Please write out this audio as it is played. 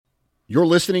You're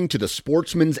listening to the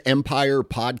Sportsman's Empire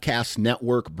Podcast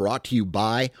Network, brought to you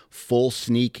by Full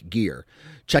Sneak Gear.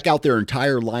 Check out their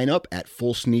entire lineup at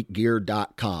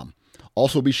fullsneakgear.com.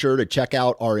 Also be sure to check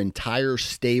out our entire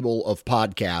stable of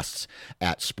podcasts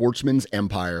at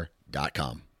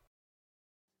sportsmansempire.com.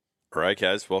 All right,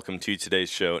 guys, welcome to today's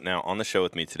show. Now, on the show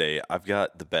with me today, I've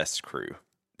got the best crew.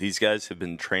 These guys have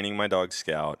been training my dog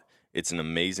Scout. It's an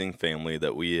amazing family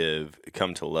that we have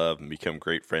come to love and become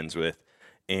great friends with.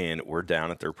 And we're down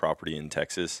at their property in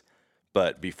Texas.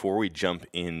 But before we jump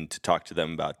in to talk to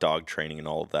them about dog training and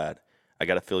all of that, I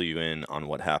got to fill you in on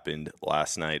what happened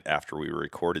last night after we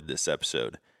recorded this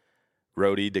episode.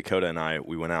 Rody, Dakota, and I,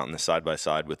 we went out in the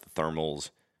side-by-side with the thermals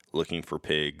looking for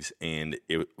pigs. And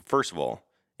first of all,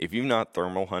 if you've not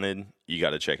thermal hunted, you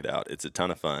got to check it out. It's a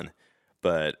ton of fun.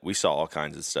 But we saw all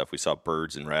kinds of stuff. We saw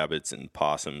birds and rabbits and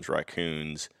possums,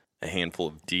 raccoons, a handful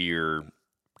of deer,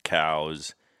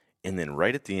 cows. And then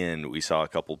right at the end, we saw a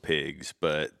couple pigs,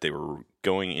 but they were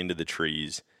going into the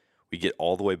trees. We get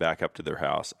all the way back up to their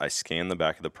house. I scanned the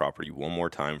back of the property one more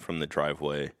time from the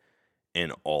driveway,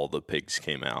 and all the pigs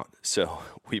came out. So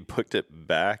we booked it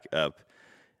back up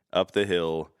the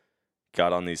hill,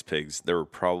 got on these pigs. There were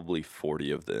probably 40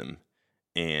 of them,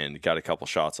 and got a couple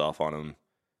shots off on them,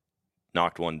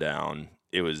 knocked one down.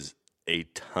 It was a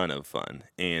ton of fun.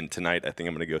 And tonight, I think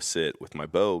I'm going to go sit with my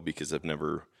bow because I've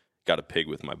never got a pig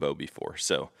with my bow before.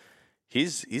 So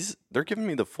they're giving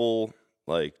me the full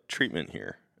treatment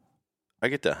here. I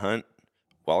get to hunt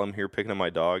while I'm here picking up my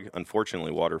dog.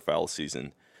 Unfortunately, waterfowl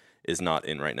season is not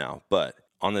in right now. But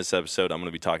on this episode, I'm going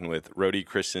to be talking with Rody,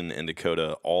 Kristen, and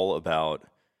Dakota all about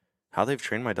how they've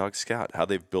trained my dog Scout, how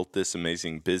they've built this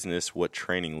amazing business, what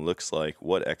training looks like,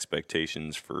 what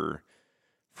expectations for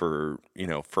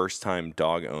first-time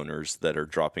dog owners that are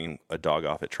dropping a dog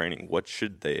off at training. What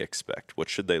should they expect? What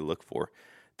should they look for?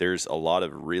 There's a lot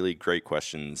of really great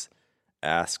questions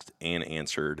asked and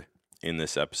answered in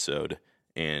this episode,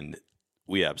 and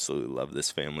we absolutely love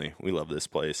this family. We love this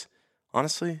place.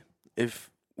 Honestly, if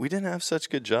we didn't have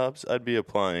such good jobs, I'd be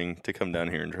applying to come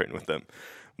down here and train with them.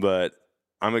 But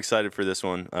I'm excited for this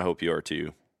one. I hope you are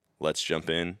too. Let's jump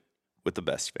in with the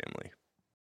best family.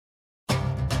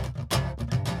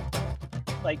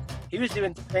 He was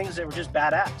doing things that were just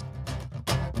badass.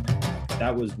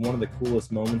 That was one of the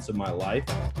coolest moments of my life.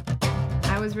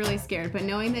 I was really scared, but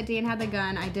knowing that Dan had the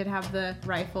gun, I did have the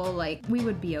rifle, we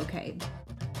would be okay.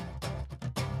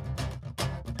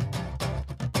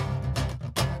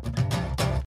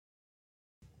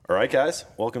 All right, guys,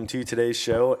 welcome to today's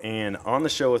show. And on the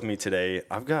show with me today,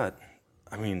 I've got,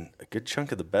 a good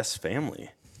chunk of the best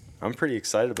family. I'm pretty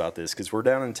excited about this because we're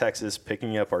down in Texas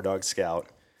picking up our dog Scout,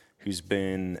 who's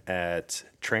been at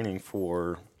training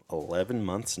for 11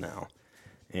 months now,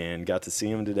 and got to see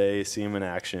him today, see him in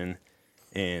action.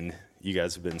 And you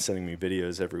guys have been sending me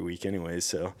videos every week anyways,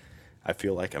 so I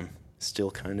feel like I'm still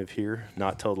kind of here.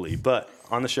 Not totally. But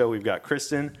on the show, we've got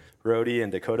Kristen, Rody,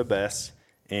 and Dakota Best,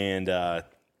 and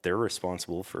they're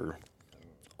responsible for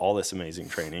all this amazing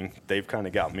training. They've kind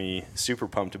of got me super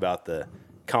pumped about the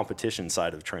competition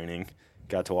side of training.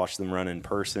 Got to watch them run in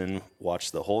person,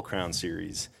 watch the whole Crown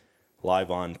Series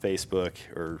live on Facebook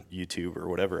or YouTube or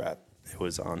whatever app it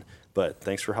was on. But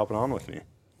thanks for helping on with me.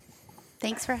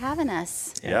 Thanks for having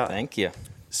us. Yeah. Thank you.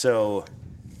 So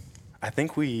I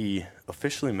think we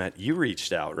officially met. You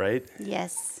reached out, right?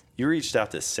 Yes. You reached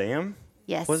out to Sam?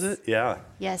 Yes. Was it? Yeah.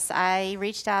 Yes, I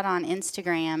reached out on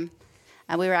Instagram.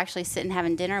 We were actually sitting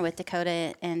having dinner with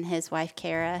Dakota and his wife,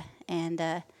 Kara,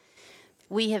 and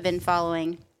we have been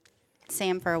following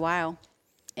Sam for a while.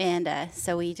 And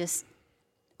so we just,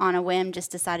 on a whim,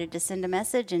 just decided to send a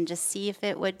message and just see if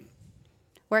it would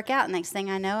work out. Next thing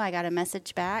I know, I got a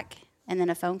message back and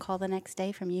then a phone call the next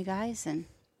day from you guys. And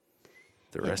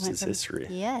the rest is history.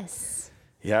 Yes.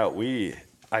 Yeah,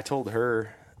 I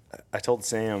told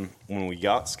Sam when we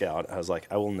got Scout, I was like,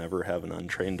 I will never have an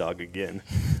untrained dog again.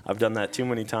 I've done that too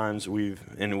many times. We've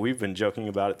been joking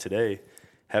about it today,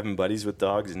 having buddies with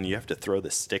dogs, and you have to throw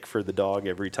the stick for the dog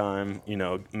every time,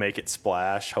 make it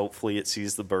splash. Hopefully it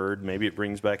sees the bird. Maybe it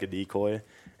brings back a decoy.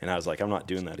 And I was like, I'm not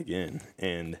doing that again.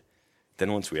 And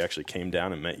then once we actually came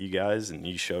down and met you guys and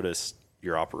you showed us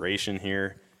your operation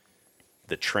here,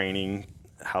 the training,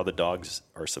 how the dogs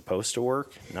are supposed to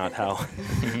work, not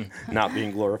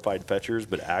being glorified fetchers,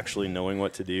 but actually knowing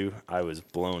what to do, I was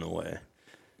blown away.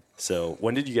 So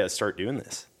when did you guys start doing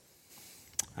this?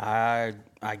 I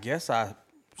guess I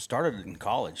started in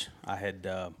college. I had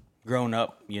grown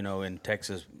up, in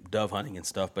Texas dove hunting and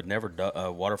stuff, but never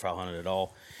waterfowl hunted at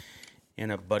all.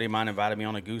 And a buddy of mine invited me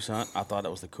on a goose hunt. I thought that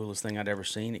was the coolest thing I'd ever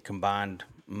seen. It combined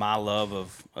my love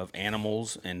of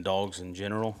animals and dogs in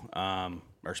general,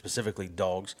 or specifically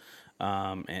dogs,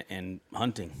 and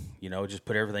hunting. You know, just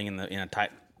put everything in a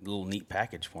tight little neat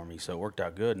package for me. So it worked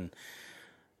out good. And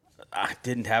I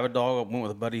didn't have a dog. I went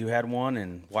with a buddy who had one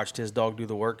and watched his dog do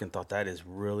the work and thought that is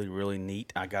really, really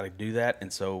neat. I got to do that.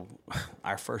 And so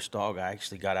our first dog I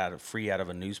actually got free out of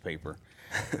a newspaper.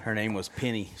 Her name was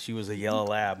Penny. She was a yellow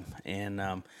lab. And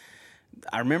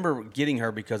I remember getting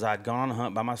her because I'd gone on a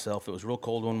hunt by myself. It was real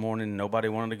cold one morning. Nobody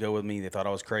wanted to go with me. They thought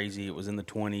I was crazy. It was in the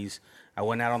 20s. I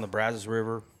went out on the Brazos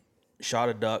River, shot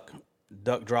a duck.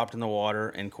 Duck dropped in the water,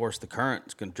 and of course the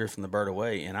current's going to drift the bird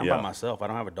away, and I'm by myself. I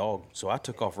don't have a dog. So I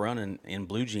took off running in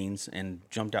blue jeans and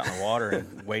jumped out in the water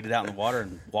and waded out in the water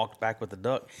and walked back with the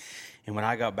duck. And when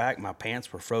I got back, my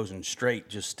pants were frozen straight,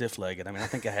 just stiff-legged. I mean, I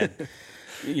think I had,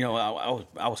 you know,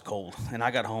 I was cold. And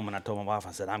I got home and I told my wife,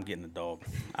 I said, I'm getting a dog.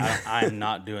 I am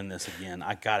not doing this again.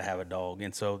 I got to have a dog.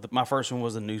 And so my first one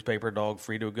was a newspaper dog,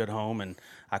 free to a good home, and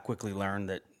I quickly learned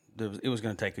that it was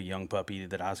going to take a young puppy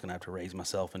that I was going to have to raise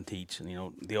myself and teach. And, you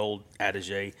know, the old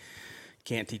adage,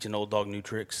 can't teach an old dog new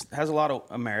tricks, has a lot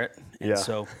of merit. And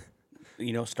so,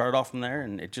 you know, started off from there,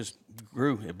 and it just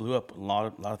grew. It blew up. A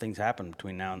lot of things happened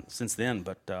between now and since then.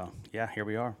 But, here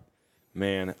we are.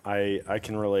 Man, I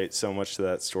can relate so much to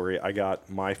that story. I got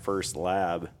my first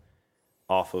lab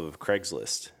off of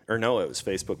Craigslist. Or no, it was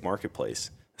Facebook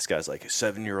Marketplace. This guy's like a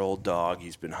 7-year-old dog.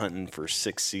 He's been hunting for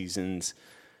 6 seasons.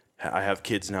 I have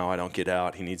kids now. I don't get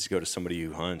out. He needs to go to somebody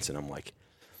who hunts. And I'm like,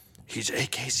 he's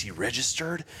AKC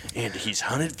registered and he's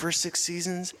hunted for 6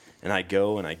 seasons. And I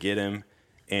go and I get him.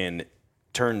 And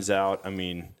turns out, I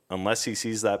mean, unless he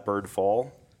sees that bird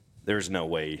fall, there's no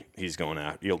way he's going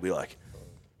out. You'll be like,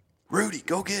 Rudy,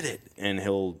 go get it. And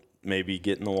he'll maybe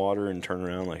get in the water and turn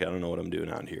around like, I don't know what I'm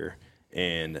doing out here.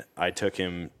 And I took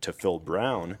him to Phil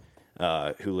Brown,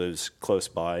 who lives close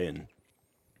by, and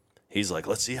he's like,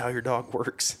 let's see how your dog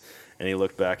works. And he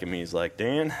looked back at me. He's like,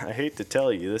 Dan, I hate to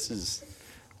tell you, this is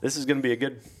going to be a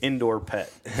good indoor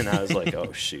pet. And I was like,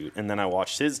 oh, shoot. And then I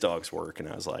watched his dogs work, and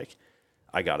I was like,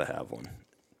 I got to have one.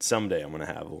 Someday I'm going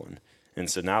to have one. And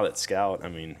so now that Scout, I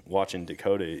mean, watching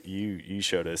Dakota, you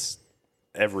showed us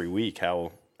every week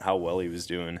how well he was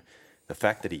doing. The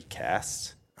fact that he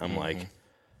casts, I'm like,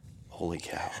 holy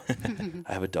cow.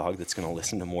 I have a dog that's going to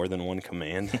listen to more than one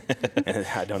command, and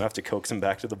I don't have to coax him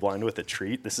back to the blind with a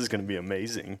treat. This is going to be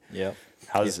amazing. Yep.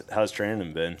 How's training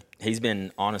him been? He's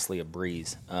been honestly a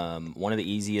breeze. One of the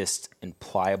easiest and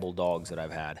pliable dogs that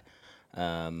I've had.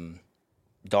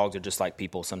 Dogs are just like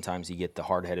people. Sometimes you get the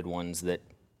hard-headed ones that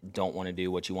don't want to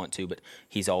do what you want to, but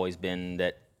he's always been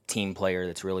that team player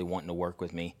that's really wanting to work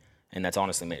with me, and that's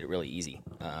honestly made it really easy.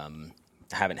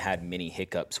 Haven't had many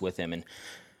hiccups with him, and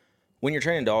when you're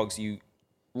training dogs, you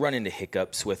run into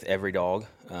hiccups with every dog.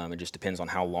 It just depends on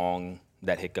how long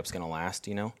that hiccup's going to last,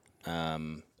 you know.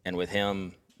 And with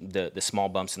him, the small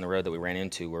bumps in the road that we ran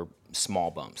into were small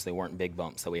bumps. They weren't big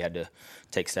bumps that we had to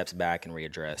take steps back and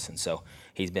readdress. And so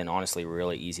he's been honestly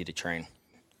really easy to train.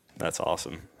 That's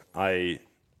awesome. I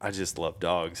just love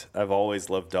dogs. I've always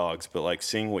loved dogs, but like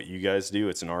seeing what you guys do,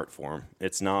 it's an art form.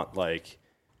 It's not like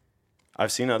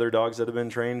I've seen other dogs that have been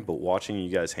trained, but watching you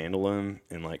guys handle them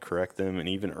and like correct them, and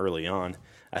even early on,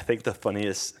 I think the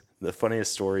funniest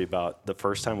story about the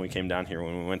first time we came down here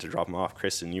when we went to drop them off,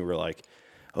 Kristen, you were like,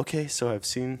 okay, so I've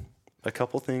seen a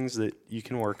couple things that you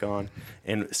can work on.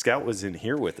 And Scout was in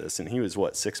here with us, and he was,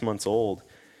 6 months old.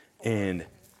 And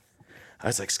I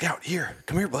was like, Scout, here,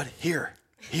 come here, buddy, here,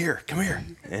 come here.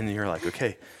 And you're like,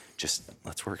 okay, just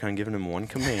let's work on giving him one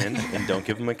command, and don't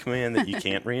give him a command that you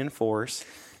can't reinforce.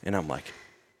 And I'm like,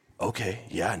 okay,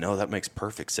 yeah, no, that makes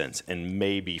perfect sense. And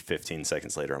maybe 15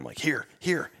 seconds later, I'm like, here,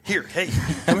 hey,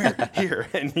 come here.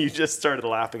 And you just started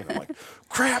laughing. And I'm like,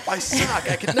 crap, I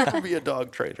suck. I could never be a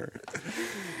dog trainer.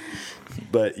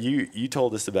 But you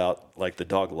told us about like the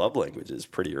dog love languages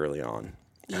pretty early on.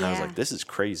 And I was like, this is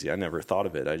crazy. I never thought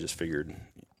of it. I just figured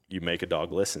you make a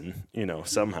dog listen,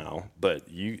 somehow. But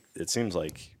it seems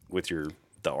like with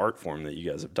the art form that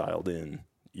you guys have dialed in,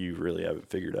 you really have it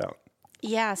figured out.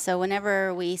 Yeah, so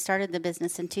whenever we started the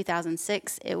business in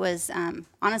 2006, it was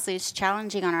honestly it's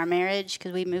challenging on our marriage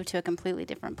because we moved to a completely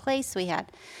different place. We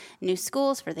had new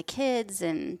schools for the kids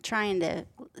and trying to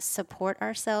support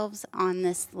ourselves on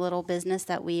this little business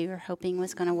that we were hoping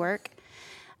was going to work.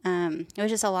 It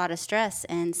was just a lot of stress,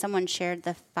 and someone shared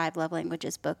the 5 Love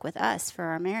Languages book with us for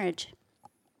our marriage.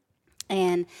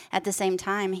 And at the same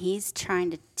time, he's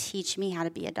trying to teach me how to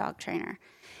be a dog trainer.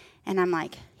 And I'm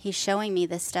like, he's showing me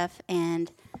this stuff,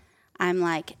 and I'm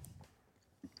like,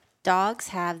 dogs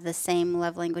have the same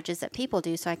love languages that people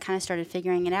do. So I kind of started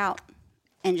figuring it out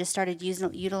and just started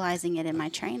utilizing it in my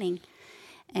training.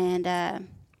 and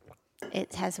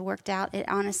it has worked out. It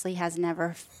honestly has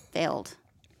never failed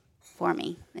for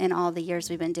me in all the years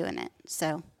we've been doing it.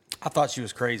 So I thought she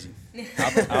was crazy.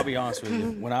 I'll be honest with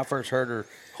you. When I first heard her,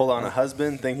 Hold on, a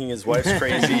husband thinking his wife's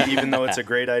crazy, even though it's a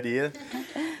great idea.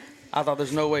 I thought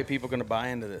there's no way people are going to buy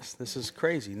into this. This is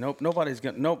crazy. Nobody's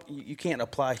going to. Nope. You can't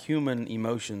apply human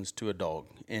emotions to a dog,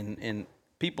 and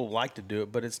people like to do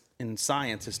it, but it's in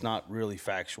science. It's not really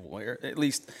factual, or at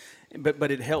least.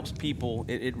 But it helps people.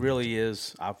 It really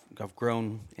is. I've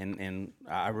grown, and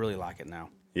I really like it now.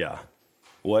 Yeah.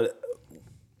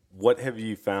 What have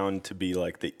you found to be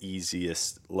like the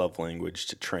easiest love language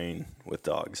to train with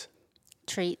dogs?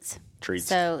 Treats. Treats.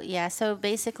 So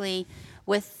basically,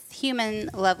 with human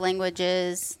love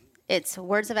languages, it's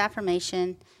words of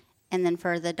affirmation, and then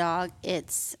for the dog,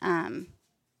 it's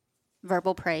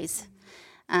verbal praise,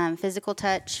 physical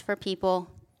touch for people,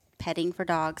 petting for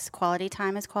dogs, quality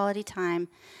time is quality time.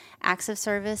 Acts of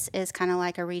service is kind of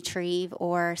like a retrieve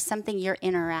or something you're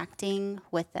interacting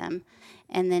with them.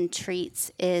 And then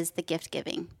treats is the gift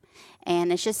giving.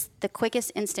 And it's just the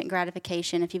quickest instant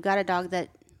gratification. If you've got a dog that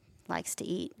likes to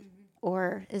eat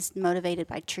or is motivated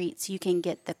by treats, you can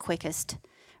get the quickest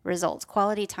results.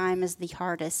 Quality time is the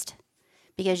hardest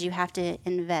because you have to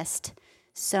invest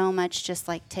so much, just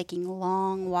like taking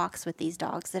long walks with these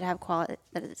dogs that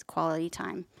is quality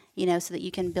time, so that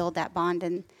you can build that bond.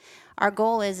 And our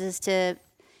goal is to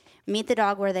meet the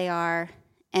dog where they are,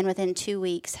 and within 2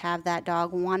 weeks have that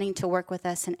dog wanting to work with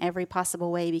us in every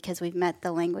possible way because we've met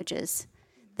the languages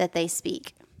that they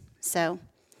speak. So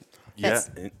yeah,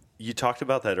 you talked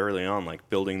about that early on, like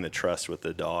building the trust with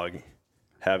the dog,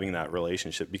 having that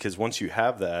relationship, because once you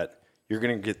have that, you're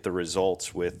going to get the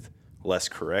results with less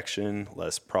correction,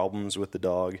 less problems with the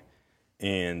dog.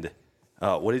 And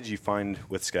what did you find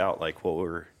with Scout? Like, what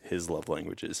were his love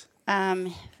languages?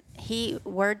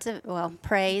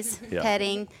 Praise,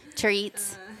 petting,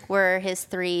 treats were his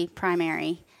three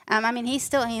primary.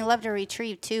 He loved to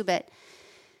retrieve too, but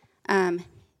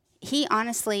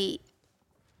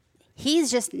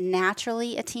he's just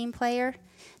naturally a team player.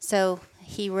 So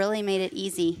he really made it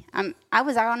easy. I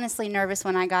was honestly nervous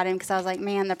when I got him because I was like,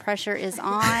 man, the pressure is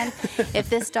on. If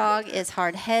this dog is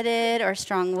hard-headed or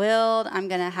strong-willed, I'm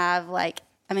going to have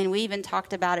we even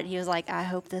talked about it. He was like, I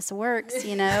hope this works,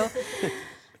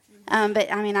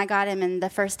 But I got him, and the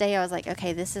first day I was like,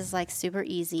 okay, this is like super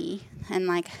easy.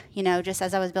 And just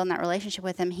as I was building that relationship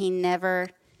with him, he never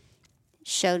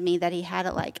showed me that he had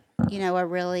a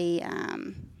really,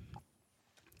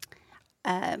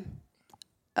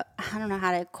 I don't know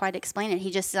how to quite explain it. He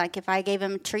just if I gave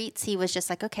him treats, he was just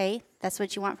like, okay, that's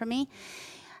what you want from me.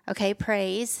 Okay,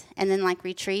 praise. And then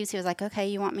retrieves, he was like, okay,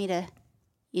 you want me to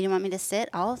sit?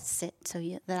 I'll sit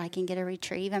that I can get a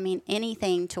retrieve.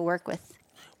 Anything to work with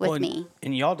me.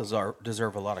 And y'all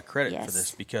deserve a lot of credit for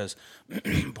this, because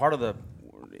part of the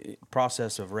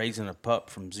process of raising a pup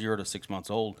from 0 to 6 months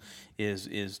old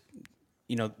is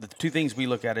the two things we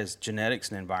look at is genetics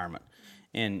and environment.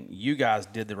 And you guys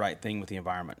did the right thing with the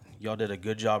environment. Y'all did a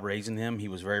good job raising him. He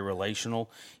was very relational.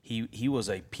 He was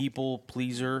a people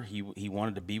pleaser. He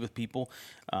wanted to be with people.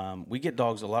 We get a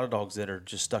lot of dogs that are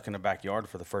just stuck in the backyard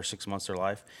for the first 6 months of their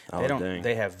life.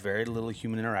 They have very little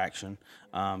human interaction.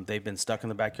 They've been stuck in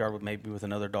the backyard with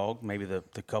another dog. Maybe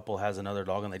the couple has another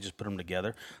dog and they just put them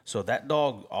together. So that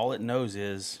dog, all it knows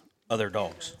is other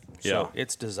dogs. So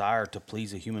its desire to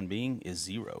please a human being is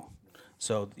zero.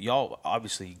 So y'all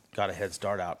obviously got a head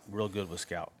start out real good with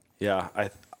Scout. Yeah,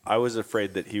 I was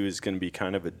afraid that he was going to be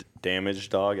kind of a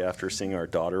damaged dog after seeing our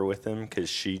daughter with him,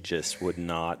 because she just would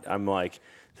not. I'm like,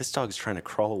 this dog's trying to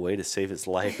crawl away to save his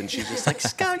life, and she's just like,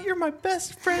 Scout, you're my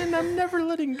best friend. I'm never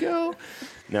letting go.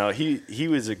 No, he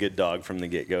was a good dog from the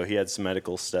get-go. He had some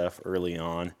medical stuff early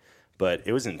on, but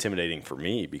it was intimidating for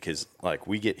me because,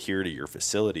 we get here to your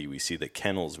facility, we see the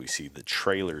kennels, we see the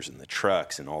trailers and the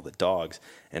trucks and all the dogs.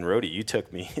 And Rody, you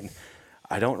took me, and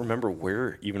I don't remember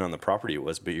where even on the property it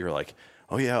was, but you're like,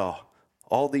 oh yeah,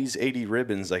 all these 80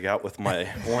 ribbons I got with my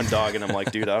one dog. And I'm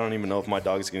like, dude, I don't even know if my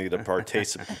dog's going to get a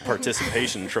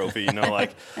participation trophy.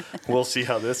 We'll see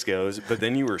how this goes. But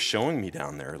then you were showing me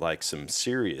down there some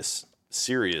serious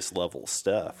level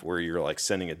stuff where you're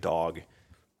sending a dog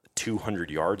 200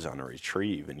 yards on a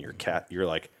retrieve, and you're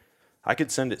like, I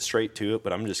could send it straight to it,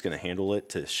 but I'm just going to handle it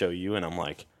to show you. And I'm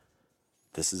like,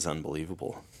 this is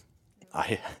unbelievable.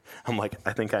 I'm like,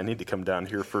 I think I need to come down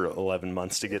here for 11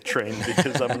 months to get trained,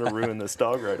 because I'm going to ruin this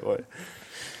dog right away.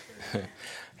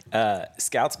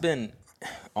 Scout's been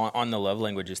on the love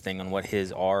languages thing, on what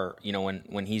his are,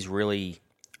 when he's really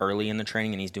early in the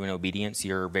training and he's doing obedience,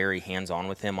 you're very hands-on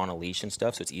with him on a leash and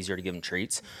stuff, so it's easier to give him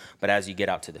treats. But as you get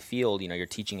out to the field, you're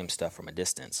teaching him stuff from a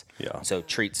distance. Yeah. So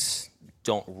treats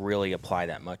don't really apply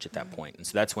that much at that point. And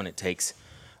so that's when it takes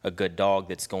a good dog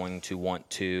that's going to want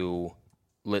to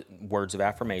words of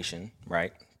affirmation,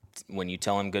 right? When you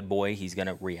tell him good boy, he's going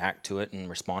to react to it and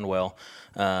respond well.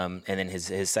 And then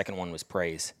his second one was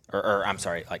praise, or I'm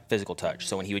sorry, like physical touch.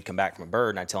 So when he would come back from a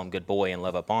bird and I'd tell him good boy and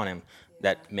love up on him,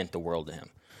 that meant the world to him.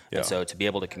 Yeah. And so to be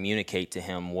able to communicate to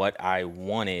him what I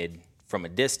wanted from a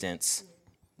distance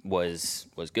was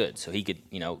good. So he could,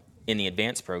 in the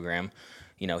advanced program,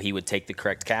 he would take the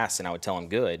correct cast and I would tell him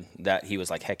good. That he was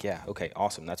like, heck yeah, okay,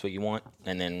 awesome, that's what you want.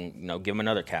 And then, give him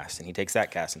another cast and he takes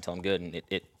that cast and tell him good, and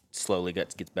it slowly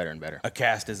gets better and better. A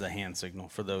cast is a hand signal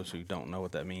for those who don't know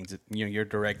what that means. You're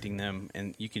directing them,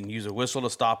 and you can use a whistle to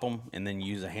stop them and then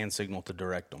use a hand signal to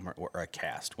direct them, or a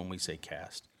cast when we say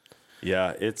cast.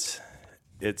 Yeah, it's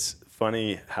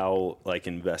funny how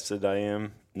invested I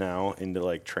am now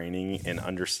into training and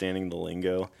understanding the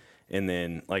lingo. And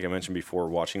then, like I mentioned before,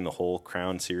 watching the whole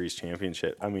Crown Series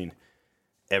Championship. I mean,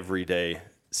 every day,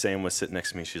 Sam was sitting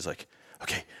next to me. She's like,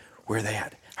 okay, where are they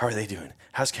at? How are they doing?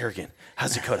 How's Kerrigan?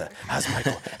 How's Dakota? How's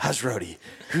Michael? How's Rhodey?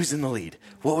 Who's in the lead?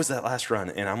 What was that last run?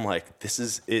 And I'm like, this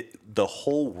is it. The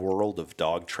whole world of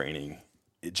dog training,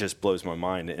 it just blows my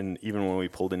mind. And even when we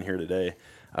pulled in here today,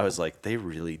 I was like, they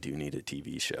really do need a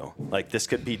TV show. This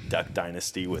could be Duck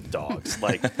Dynasty with dogs.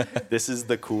 This is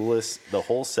the coolest, the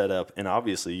whole setup. And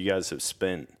obviously, you guys have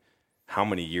spent how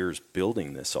many years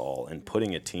building this all and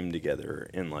putting a team together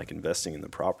and investing in the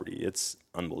property. It's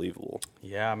unbelievable.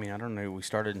 Yeah, I mean, I don't know. We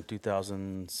started in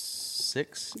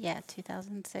 2006. Yeah,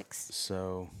 2006.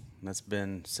 So that's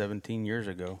been 17 years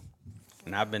ago.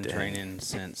 And I've been training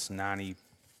since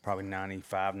probably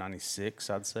 95, 96,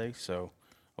 I'd say. So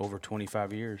over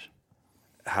 25 years.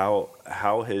 How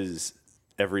has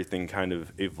everything kind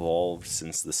of evolved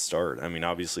since the start? I mean,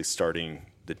 obviously starting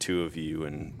the two of you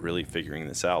and really figuring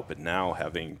this out, but now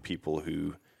having people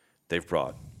who they've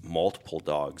brought multiple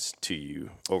dogs to you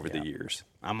over the years.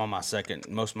 I'm on my second.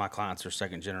 Most of my clients are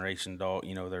second generation dog.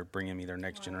 They're bringing me their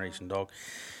next generation dog.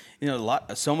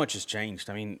 So much has changed.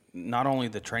 I mean, not only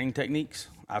the training techniques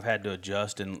I've had to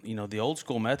adjust, and the old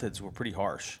school methods were pretty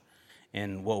harsh.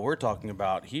 And what we're talking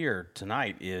about here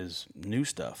tonight is new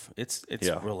stuff. It's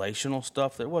relational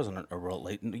stuff. There wasn't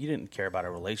you didn't care about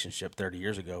a relationship 30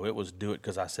 years ago. It was do it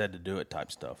because I said to do it type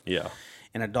stuff. Yeah.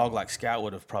 And a dog like Scout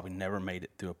would have probably never made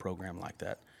it through a program like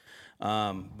that.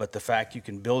 But the fact you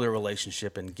can build a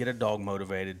relationship and get a dog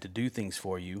motivated to do things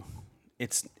for you,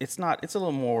 it's a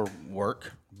little more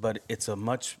work, but it's a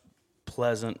much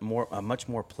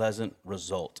more pleasant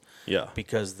result. Yeah.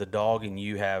 Because the dog and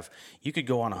you could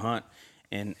go on a hunt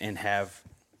and have,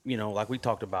 like we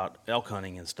talked about elk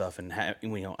hunting and stuff, and I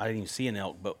didn't even see an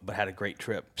elk, but had a great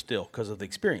trip still because of the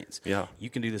experience. Yeah. You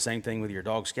can do the same thing with your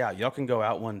dog Scout. Y'all can go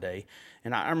out one day,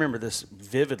 and I remember this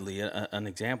vividly, an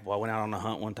example. I went out on a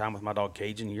hunt one time with my dog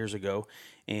Cajun years ago,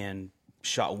 and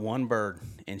shot one bird,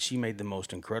 and she made the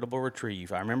most incredible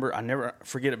retrieve. I never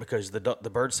forget it because the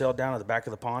bird sailed down to the back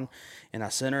of the pond, and I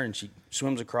sent her, and she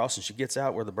swims across, and she gets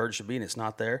out where the bird should be, and it's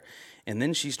not there. And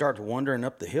then she starts wandering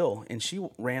up the hill, and she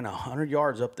ran 100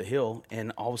 yards up the hill,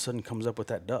 and all of a sudden comes up with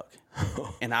that duck.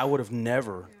 And I would have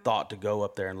never thought to go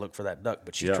up there and look for that duck,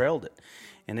 but she trailed it.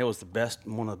 And it was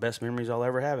one of the best memories I'll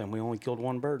ever have, and we only killed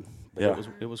one bird. But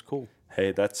it was cool.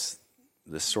 Hey, that's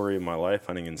the story of my life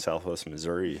hunting in Southwest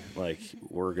Missouri.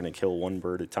 We're going to kill one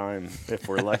bird at a time if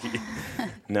we're lucky.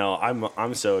 No,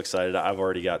 I'm so excited. I've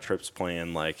already got trips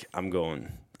planned. I'm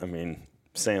going,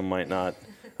 Sam might not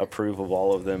approve of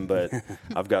all of them, but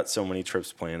I've got so many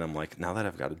trips planned. I'm like, now that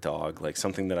I've got a dog,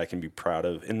 something that I can be proud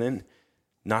of, and then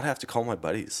not have to call my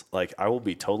buddies. I will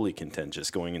be totally content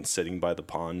just going and sitting by the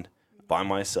pond by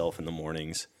myself in the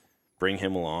mornings, bring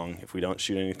him along. If we don't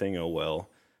shoot anything, oh well.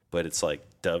 But it's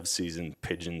dove season,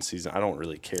 pigeon season. I don't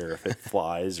really care if it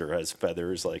flies or has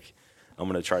feathers. I'm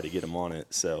going to try to get him on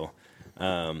it. So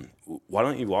why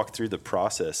don't you walk through the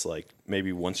process,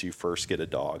 maybe once you first get a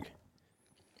dog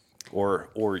or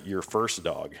your first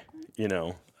dog,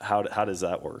 how does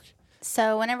that work?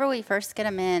 So whenever we first get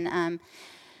them in,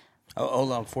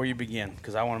 hold on before you begin,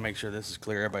 because I want to make sure this is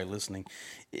clear, everybody listening.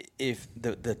 If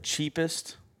the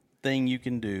cheapest thing you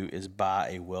can do is buy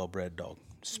a well-bred dog.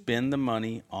 Spend the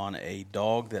money on a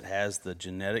dog that has the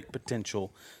genetic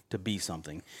potential to be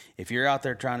something. If you're out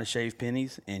there trying to shave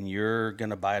pennies and you're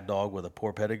going to buy a dog with a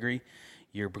poor pedigree,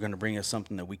 you're going to bring us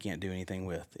something that we can't do anything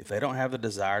with. If they don't have the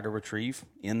desire to retrieve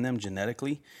in them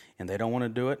genetically and they don't want to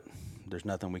do it, there's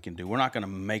nothing we can do. We're not going to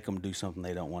make them do something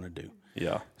they don't want to do.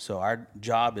 Yeah. So our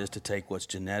job is to take what's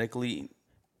genetically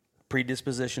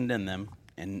predispositioned in them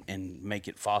and make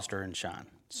it foster and shine.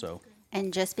 So,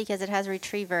 And just because it has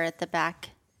retriever at the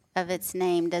back of its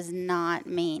name does not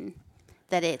mean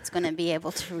that it's going to be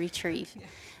able to retrieve.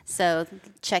 So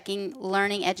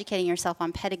learning, educating yourself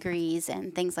on pedigrees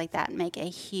and things like that make a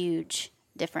huge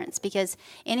difference, because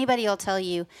anybody will tell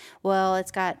you, well,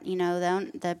 it's got,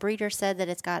 the breeder said that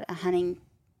it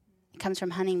comes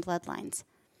from hunting bloodlines.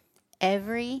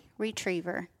 Every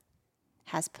retriever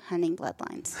has hunting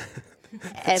bloodlines.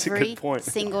 That's a Every good point.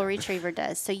 single retriever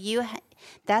does. So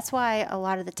that's why a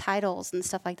lot of the titles and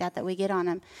stuff like that we get on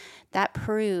them, that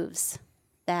proves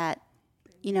that,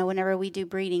 whenever we do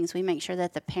breedings, we make sure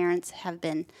that the parents have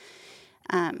been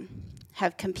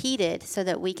have competed, so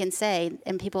that we can say,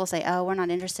 and people will say, oh, we're not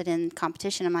interested in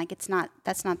competition. I'm like, that's not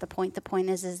the point. The point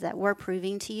is that we're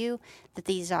proving to you that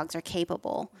these dogs are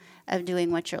capable of doing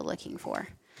what you're looking for.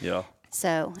 Yeah.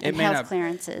 So, and health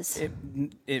clearances.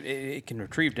 It can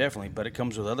retrieve, definitely, but it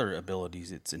comes with other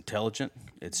abilities. It's intelligent.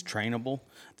 It's trainable.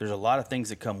 There's a lot of things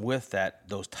that come with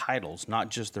those titles, not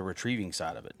just the retrieving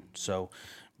side of it. So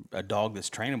a dog that's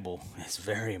trainable is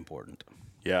very important.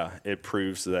 Yeah, it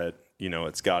proves that,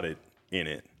 it's got it in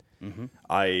it. Mm-hmm.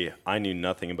 I knew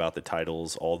nothing about the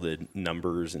titles, all the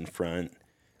numbers in front.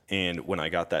 And when I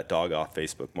got that dog off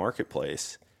Facebook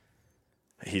Marketplace,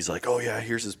 he's like, oh, yeah,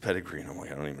 here's his pedigree. And I'm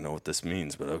like, I don't even know what this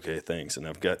means, but okay, thanks. And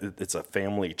it's a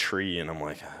family tree. And I'm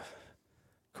like,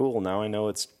 cool, now I know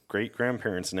it's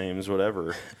great-grandparents' names,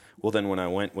 whatever. Well, then when I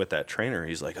went with that trainer,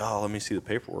 he's like, oh, let me see the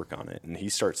paperwork on it. And he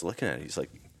starts looking at it. He's like,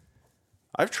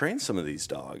 I've trained some of these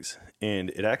dogs. And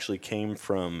it actually came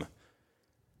from,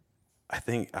 I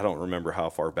don't remember how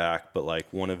far back, but like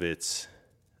one of the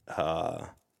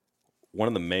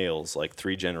males, like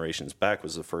 3 generations back,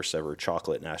 was the first ever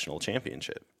chocolate national champion.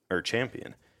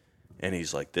 And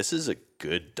he's like, this is a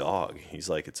good dog. He's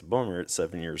like, it's a bummer. It's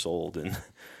 7 years old. And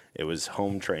it was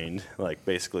home trained. Like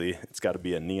basically it's got to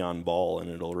be a neon ball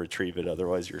and it'll retrieve it.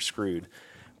 Otherwise you're screwed.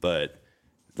 But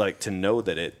like to know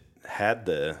that it had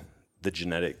the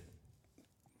genetic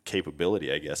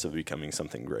capability, I guess, of becoming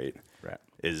something great, right,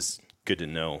 is good to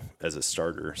know as a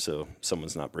starter. So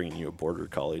someone's not bringing you a border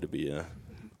collie to be a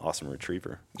awesome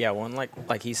retriever. Yeah, well, and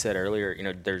like he said earlier,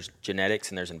 there's genetics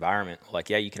and there's environment. Like,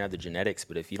 yeah, you can have the genetics,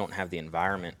 but if you don't have the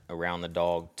environment around the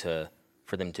dog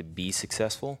for them to be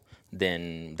successful,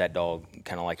 then that dog,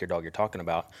 kind of like your dog you're talking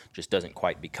about, just doesn't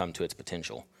quite become to its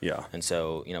potential. Yeah. And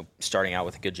so, starting out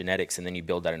with good genetics, and then you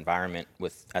build that environment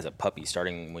as a puppy,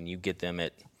 starting when you get them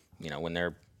at, when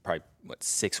they're probably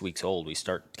 6 weeks old, we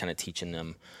start kind of teaching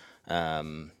them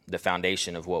the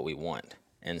foundation of what we want.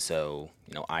 And so,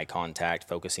 eye contact,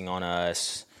 focusing on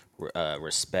us,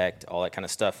 respect, all that kind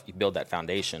of stuff. You build that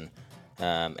foundation,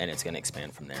 and it's going to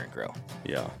expand from there and grow.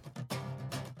 Yeah.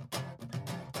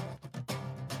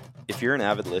 If you're an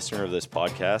avid listener of this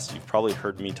podcast, you've probably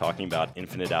heard me talking about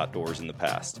Infinite Outdoors in the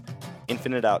past.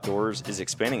 Infinite Outdoors is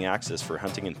expanding access for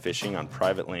hunting and fishing on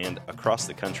private land across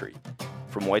the country.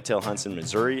 From whitetail hunts in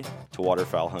Missouri to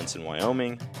waterfowl hunts in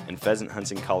Wyoming and pheasant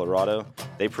hunts in Colorado,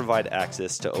 they provide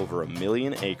access to over 1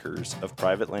 million acres of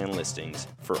private land listings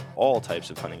for all types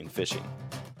of hunting and fishing.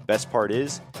 Best part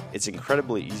is, it's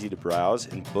incredibly easy to browse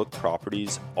and book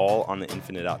properties all on the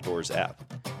Infinite Outdoors app.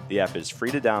 The app is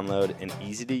free to download and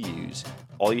easy to use.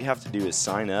 All you have to do is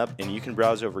sign up and you can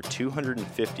browse over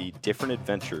 250 different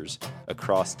adventures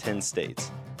across 10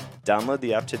 states. Download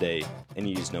the app today and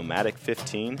use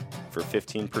Nomadic15 for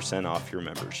 15% off your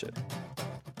membership.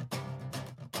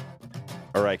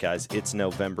 All right, guys, it's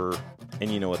November, and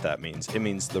you know what that means. It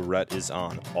means the rut is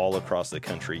on all across the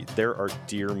country. There are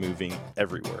deer moving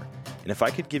everywhere. And if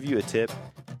I could give you a tip,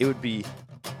 it would be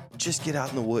just get out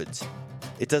in the woods.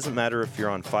 It doesn't matter if you're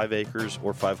on 5 acres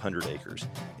or 500 acres.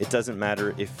 It doesn't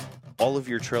matter if all of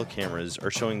your trail cameras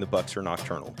are showing the bucks are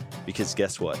nocturnal, because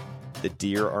guess what? The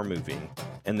deer are moving,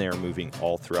 and they are moving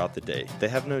all throughout the day. They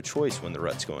have no choice when the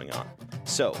rut's going on.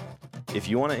 So, if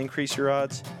you want to increase your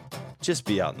odds, just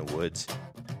be out in the woods.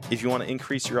 If you want to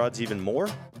increase your odds even more,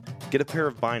 get a pair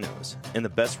of binos. And the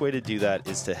best way to do that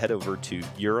is to head over to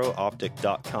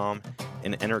eurooptic.com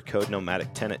and enter code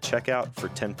Nomadic10 at checkout for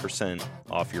 10%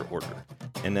 off your order.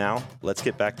 And now, let's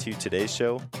get back to today's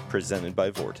show, presented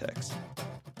by Vortex.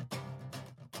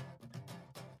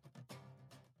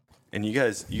 And you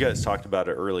guys talked about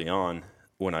it early on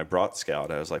when I brought Scout.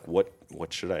 I was like, what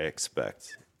should I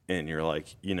expect? And you're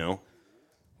like,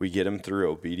 we get him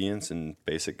through obedience and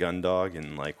basic gun dog,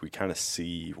 and like we kind of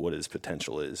see what his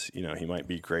potential is. He might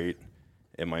be great.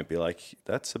 It might be like,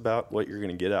 that's about what you're going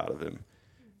to get out of him.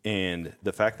 And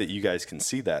the fact that you guys can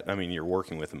see that, I mean, you're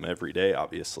working with him every day,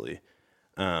 obviously.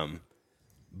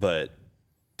 But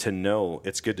to know,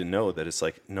 it's good to know that it's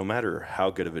like, no matter how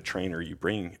good of a trainer you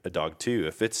bring a dog to,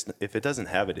 if it doesn't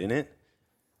have it in it,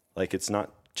 like it's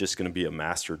not just going to be a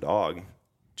master dog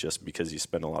just because you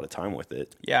spend a lot of time with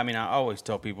it. Yeah, I mean, I always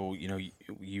tell people,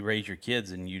 you raise your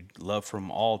kids and you'd love for them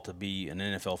all to be an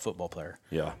NFL football player.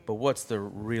 Yeah. But what's the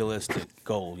realistic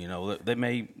goal? They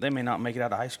may not make it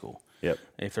out of high school. Yep.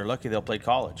 If they're lucky, they'll play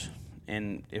college.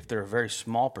 And if they're a very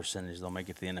small percentage, they'll make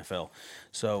it to the NFL.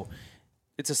 So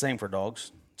it's the same for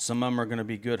dogs. Some of them are going to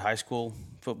be good high school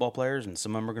football players, and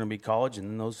some of them are going to be college, and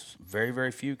then those very,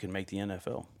 very few can make the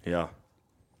NFL. Yeah.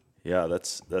 Yeah,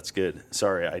 that's good.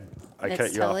 Sorry, I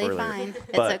cut you totally off earlier. Fine.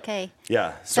 But, it's okay.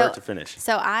 Yeah, start to finish.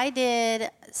 So I did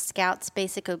Scout's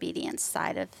basic obedience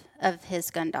side of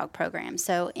his gun dog program.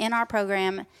 So in our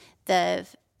program,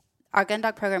 our gun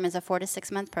dog program is a 4 to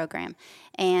 6 month program.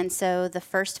 And so the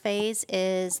first phase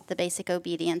is the basic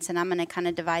obedience, and I'm going to kind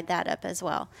of divide that up as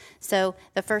well. So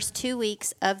the first 2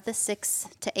 weeks of the 6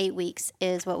 to 8 weeks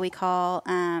is what we call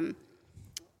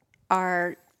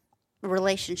our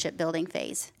relationship building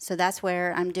phase. So that's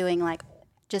where I'm doing like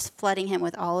just flooding him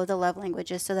with all of the love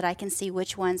languages so that I can see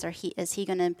which ones is he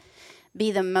going to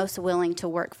be the most willing to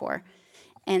work for.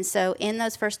 And so in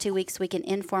those first 2 weeks, we can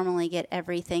informally get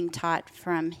everything taught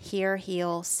from hear,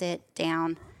 heel, sit,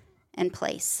 down, and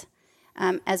place.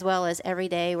 As well as every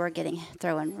day we're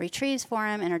throwing retrieves for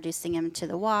him, introducing him to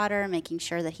the water, making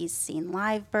sure that he's seen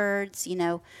live birds,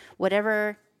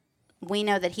 whatever we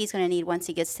know that he's going to need once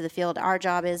he gets to the field. Our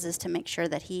job is to make sure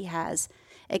that he has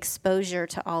exposure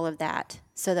to all of that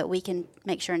so that we can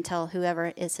make sure and tell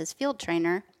whoever is his field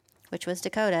trainer, which was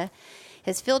Dakota,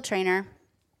 his field trainer,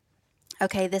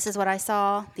 okay, this is what I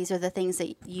saw. These are the things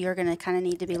that you're going to kind of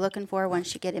need to be looking for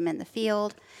once you get him in the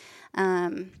field.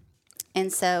 And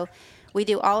so we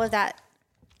do all of that.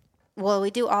 Well, we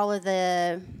do all of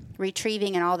the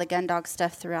retrieving and all the gun dog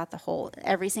stuff throughout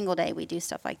every single day. We do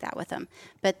stuff like that with them.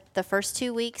 But the first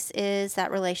 2 weeks is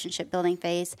that relationship building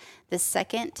phase. The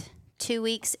second 2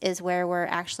 weeks is where we're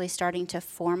actually starting to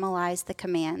formalize the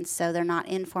commands. So they're not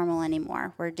informal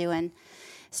anymore. We're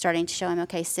starting to show him,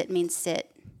 okay, sit means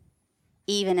sit,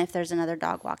 even if there's another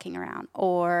dog walking around.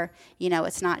 Or,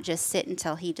 it's not just sit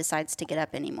until he decides to get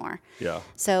up anymore. Yeah.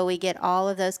 So we get all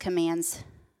of those commands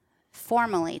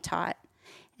formally taught.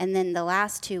 And then the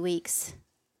last 2 weeks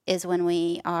is when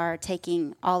we are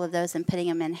taking all of those and putting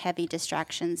them in heavy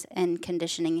distractions and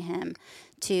conditioning him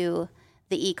to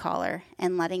the e-collar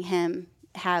and letting him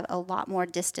have a lot more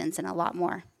distance and a lot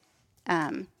more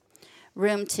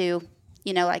room to,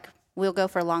 we'll go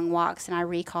for long walks and I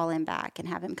recall him back and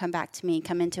have him come back to me,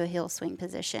 come into a heel swing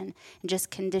position, and just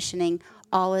conditioning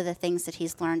all of the things that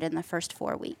he's learned in the first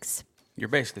 4 weeks. You're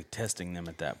basically testing them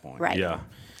at that point. Right. Yeah.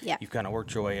 Yeah. You've kind of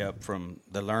worked your way up from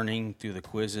the learning through the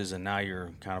quizzes, and now you're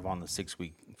kind of on the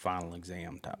 6-week final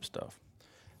exam type stuff.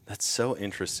 That's so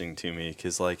interesting to me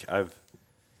because, I've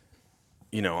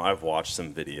watched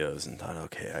some videos and thought,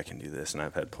 okay, I can do this. And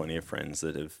I've had plenty of friends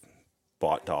that have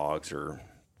bought dogs or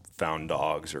found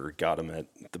dogs or got them at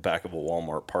the back of a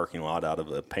Walmart parking lot out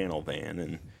of a panel van.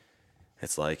 And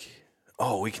it's like,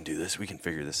 oh, we can do this. We can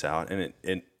figure this out. And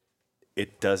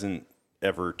it doesn't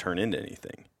ever turn into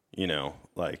anything,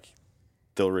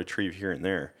 they'll retrieve here and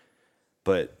there.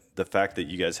 But the fact that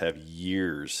you guys have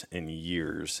years and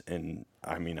years, and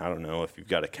I mean, I don't know if you've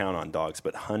got to count on dogs,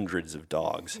 but hundreds of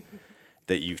dogs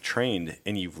that you've trained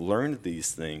and you've learned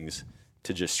these things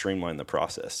to just streamline the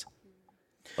process.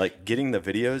 Like getting the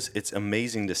videos, it's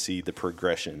amazing to see the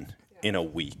progression in a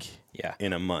week,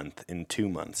 in a month, in 2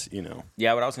 months,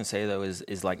 Yeah, what I was going to say, though,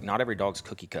 is not every dog's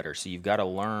cookie cutter. So you've got to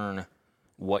learn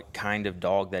what kind of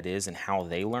dog that is and how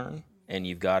they learn, and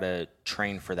you've got to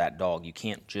train for that dog. You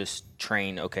can't just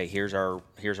train, okay, here's our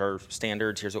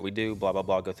standards, here's what we do, blah, blah,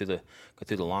 blah, go through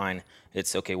the line.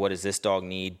 It's, okay, what does this dog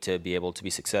need to be able to be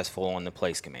successful on the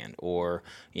place command or,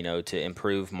 to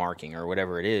improve marking or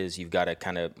whatever it is. You've got to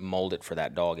kind of mold it for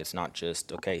that dog. It's not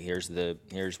just, okay, here's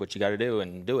what you got to do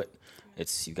and do it.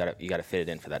 It's you got to fit it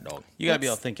in for that dog. You got to be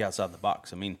able to think outside the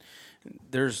box. I mean,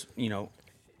 there's,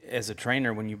 as a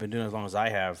trainer, when you've been doing it as long as I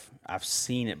have, I've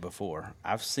seen it before.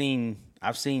 I've seen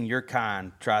your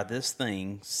kind try this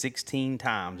thing 16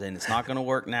 times, and it's not going to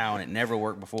work now, and it never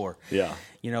worked before. Yeah.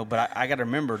 But I got to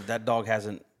remember that dog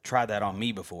hasn't tried that on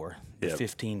me before, the Yep.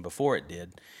 15 before it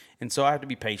did. And so I have to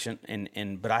be patient,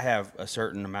 but I have a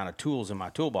certain amount of tools in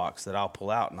my toolbox that I'll pull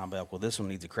out, and I'll be like, well, this one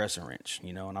needs a crescent wrench,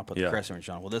 and I'll put the crescent wrench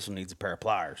on. Well, this one needs a pair of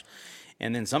pliers.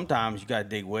 And then sometimes you got to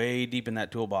dig way deep in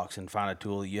that toolbox and find a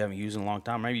tool that you haven't used in a long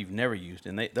time, maybe you've never used.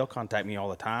 And they'll contact me all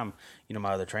the time,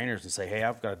 my other trainers, and say, hey,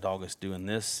 I've got a dog that's doing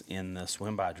this in the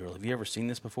swim by drill. Have you ever seen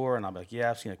this before? And I'll be like, yeah,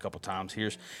 I've seen it a couple times.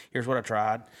 Here's what I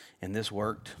tried, and this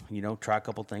worked. Try a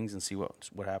couple things and see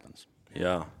what happens.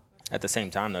 Yeah. At the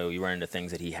same time, though, you run into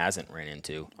things that he hasn't ran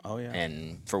into. Oh, yeah.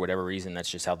 And for whatever reason, that's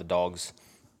just how the dog's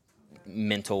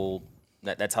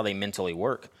that's how they mentally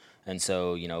work. And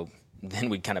so, then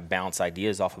we kind of bounce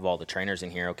ideas off of all the trainers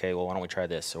in here. Okay, well, why don't we try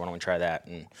this, or why don't we try that?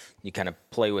 And you kind of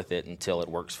play with it until it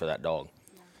works for that dog.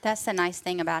 That's the nice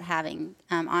thing about having,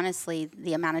 honestly,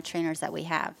 the amount of trainers that we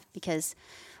have, because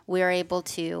we're able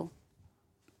to,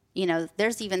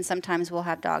 there's even sometimes we'll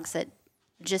have dogs that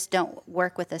just don't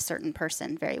work with a certain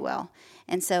person very well.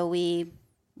 And so we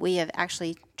have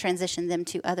actually transitioned them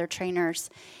to other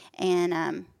trainers,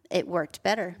 and it worked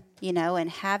better, and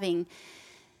having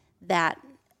that,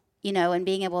 and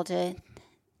being able to,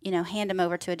 hand them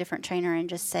over to a different trainer and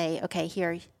just say, okay,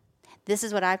 here, this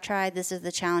is what I've tried. This is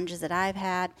the challenges that I've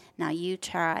had. Now you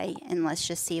try, and let's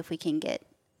just see if we can get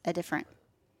a different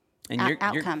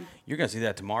outcome. You're going to see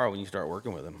that tomorrow when you start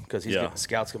working with him, because the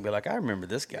scout's going to be like, I remember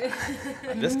this guy.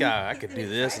 This guy, I could do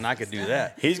this and I could do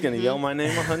that. He's going to yell my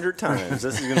name 100 times.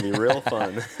 This is going to be real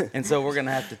fun. And so we're going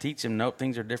to have to teach him, nope,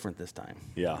 things are different this time.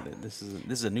 Yeah. This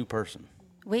is a new person.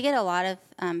 We get a lot of,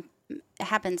 it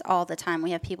happens all the time.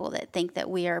 We have people that think that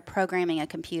we are programming a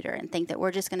computer and think that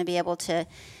we're just going to be able to,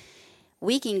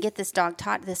 we can get this dog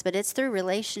taught this, but it's through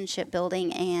relationship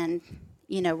building and,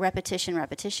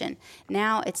 repetition.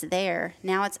 Now it's there.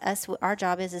 Now it's us. Our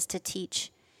job is to teach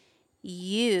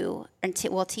you, and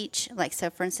we'll teach, so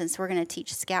for instance, we're going to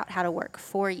teach Scout how to work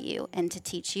for you and to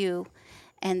teach you.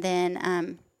 And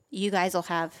then you guys will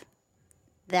have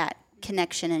that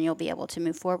connection and you'll be able to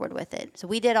move forward with it. So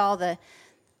we did all the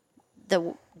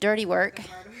dirty work,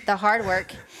 the hard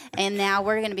work, and now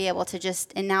we're going to be able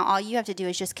to now all you have to do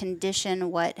is just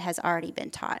condition what has already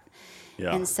been taught.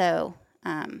 Yeah. And so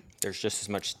there's just as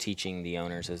much teaching the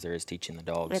owners as there is teaching the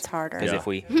dogs. It's harder. Because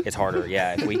it's harder.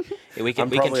 Yeah. If we can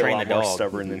probably train a lot the more dog.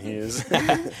 stubborn than he is.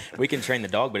 We can train the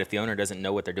dog, but if the owner doesn't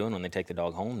know what they're doing when they take the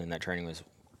dog home, then that training was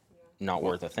not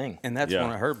worth a thing. And that's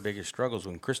one of her biggest struggles.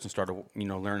 When Kristen started,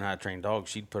 learning how to train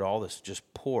dogs, she'd put all this,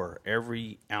 just pour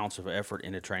every ounce of effort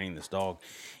into training this dog.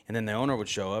 And then the owner would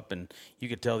show up, and you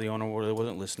could tell the owner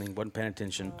wasn't listening, wasn't paying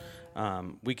attention.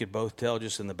 We could both tell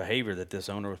just in the behavior that this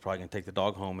owner was probably going to take the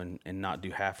dog home and not do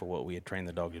half of what we had trained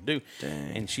the dog to do.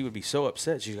 Dang. And she would be so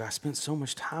upset. She's like, I spent so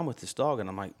much time with this dog. And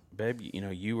I'm like, babe,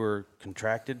 you were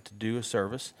contracted to do a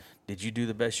service. Did you do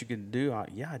the best you could do?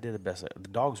 Yeah, I did the best. The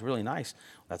dog's really nice.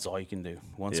 That's all you can do.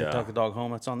 Once they take the dog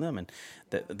home, that's on them. And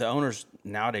the owners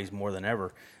nowadays, more than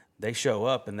ever, they show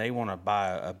up and they want to buy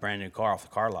a brand new car off the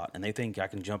car lot, and they think I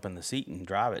can jump in the seat and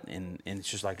drive it, and it's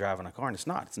just like driving a car, and it's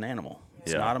not. It's an animal.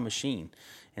 It's not a machine.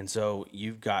 And so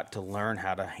you've got to learn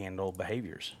how to handle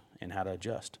behaviors and how to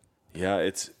adjust. Yeah,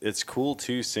 it's cool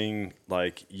too seeing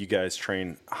you guys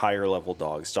train higher level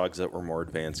dogs that were more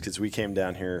advanced, because we came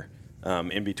down here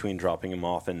in between dropping them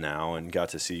off and now, and got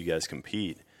to see you guys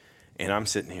compete. And I'm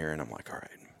sitting here and I'm like, all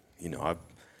right,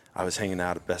 I was hanging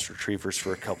out at Best Retrievers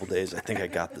for a couple days. I think I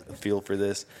got the feel for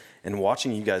this. And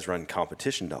watching you guys run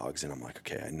competition dogs, and I'm like,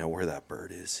 okay, I know where that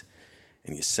bird is.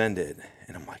 And you send it,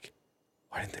 and I'm like,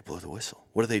 why didn't they blow the whistle?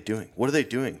 What are they doing? What are they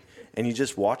doing? And you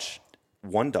just watch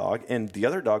one dog, and the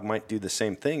other dog might do the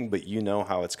same thing, but you know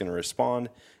how it's going to respond.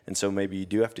 And so maybe you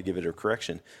do have to give it a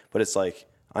correction. But it's like,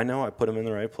 I know I put him in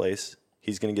the right place.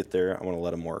 He's going to get there. I'm going to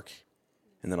let him work.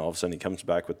 And then all of a sudden he comes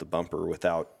back with the bumper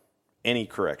without any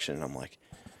correction. And I'm like,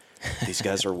 these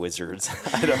guys are wizards.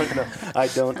 I don't know. I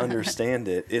don't understand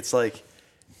it. It's like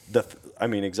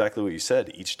exactly what you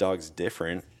said. Each dog's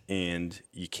different, and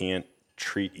you can't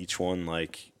treat each one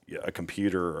like a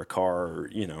computer or a car, or,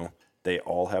 they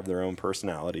all have their own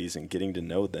personalities, and getting to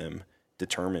know them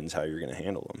determines how you're going to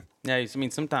handle them. Yeah.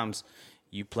 Sometimes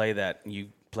you play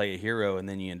a hero and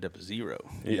then you end up a zero.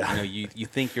 Yeah. You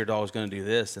think your dog's going to do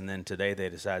this, and then today they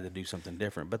decide to do something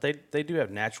different. But they do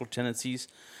have natural tendencies.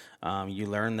 You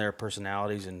learn their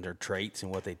personalities and their traits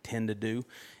and what they tend to do,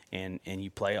 and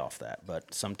you play off that.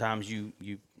 But sometimes you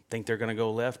think they're going to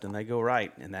go left and they go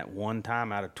right, and that one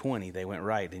time out of 20 they went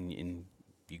right, and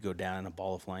you go down in a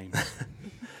ball of flames.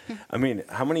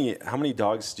 How many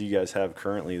dogs do you guys have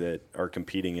currently that are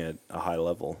competing at a high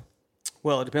level?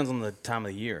 Well, it depends on the time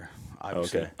of the year,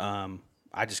 obviously. Okay.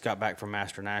 I just got back from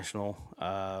Master National.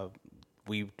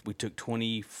 We took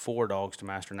 24 dogs to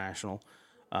Master National.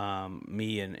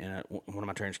 Me and one of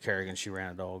my trainers, Kerrigan, she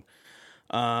ran a dog.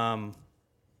 And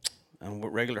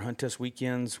regular hunt test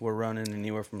weekends, we're running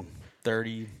anywhere from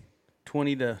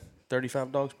 20 to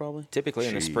 35 dogs probably. Typically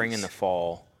in the spring and the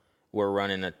fall, we're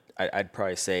running I'd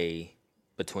probably say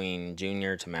between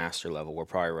junior to master level, we're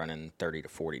probably running 30 to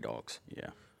 40 dogs.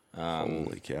 Yeah.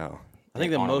 Holy cow. I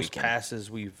think the on a most weekend. passes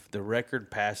the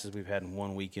record passes we've had in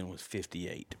one weekend was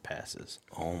 58 passes.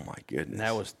 Oh my goodness.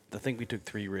 And I think we took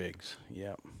 3 rigs.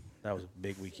 Yep. That was a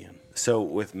big weekend. So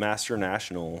with Master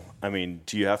National, I mean,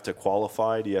 do you have to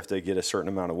qualify? Do you have to get a certain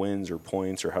amount of wins or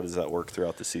points, or how does that work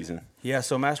throughout the season? Yeah,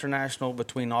 so Master National,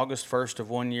 between August 1st of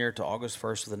one year to August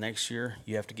 1st of the next year,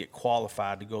 you have to get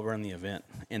qualified to go run the event.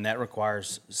 And that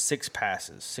requires 6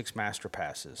 master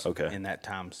passes in that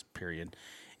time period.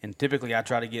 And typically I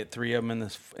try to get 3 of them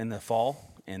in the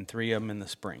fall and 3 of them in the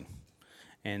spring.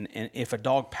 And if a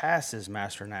dog passes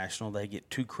Master National, they get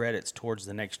 2 credits towards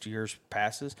the next year's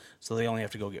passes, so they only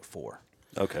have to go get 4.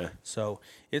 Okay. So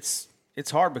it's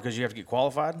hard because you have to get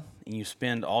qualified, and you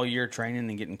spend all year training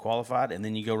and getting qualified, and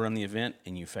then you go run the event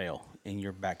and you fail, and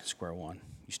you're back to square one.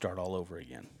 You start all over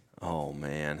again. Oh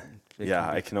man. Yeah,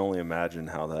 I can only imagine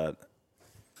how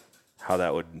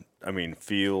that would, I mean,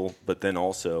 feel, but then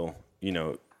also, you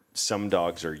know, some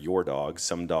dogs are your dogs,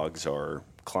 some dogs are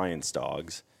clients'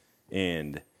 dogs.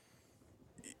 And,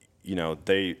 you know,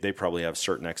 they probably have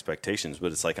certain expectations,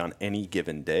 but it's like on any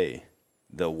given day,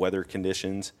 the weather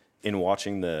conditions, in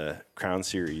watching the Crown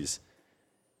Series,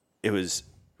 it was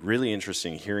really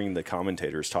interesting hearing the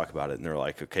commentators talk about it. And they're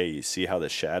like, okay, you see how the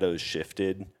shadows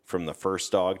shifted from the first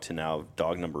dog to now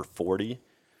dog number 40?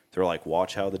 They're like,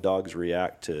 watch how the dogs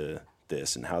react to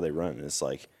this and how they run. And it's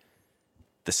like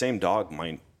the same dog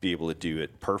might be able to do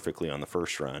it perfectly on the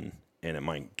first run, and it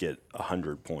might get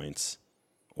 100 points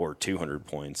or 200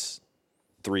 points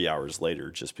 3 hours later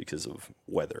just because of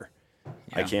weather. Yeah.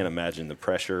 I can't imagine the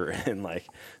pressure and like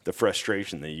the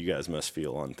frustration that you guys must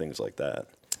feel on things like that.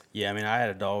 Yeah, I mean, I had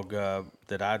a dog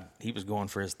he was going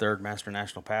for his 3rd Master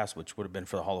National Pass, which would have been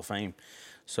for the Hall of Fame.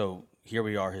 So here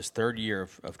we are, his 3rd year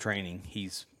of training.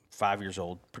 He's 5 years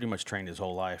old, pretty much trained his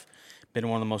whole life. Been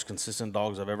one of the most consistent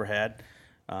dogs I've ever had.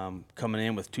 Coming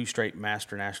in with 2 straight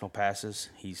Master National Passes.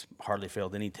 He's hardly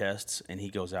failed any tests, and he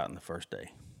goes out in the first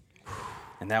day.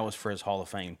 And that was for his Hall of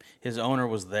Fame. His owner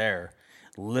was there,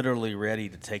 literally ready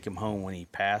to take him home when he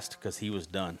passed because he was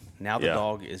done. Now the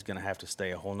dog is going to have to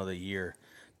stay a whole nother year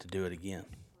to do it again.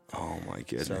 Oh, my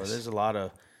goodness. So there's a lot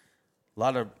of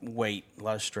weight, a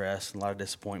lot of stress, and a lot of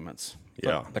disappointments.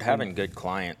 Yeah. But having good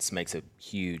clients makes a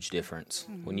huge difference.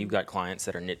 Mm-hmm. When you've got clients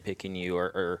that are nitpicking you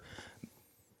or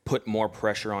put more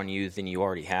pressure on you than you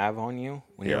already have on you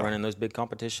when you're running those big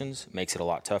competitions, makes it a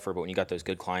lot tougher. But when you got those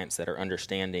good clients that are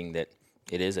understanding that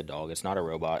it is a dog, it's not a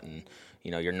robot, and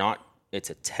you know it's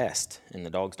a test, and the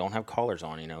dogs don't have collars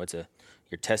on. You know,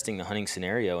 you're testing the hunting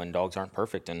scenario, and dogs aren't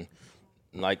perfect. And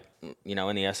like, you know,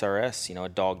 in the SRS, you know, a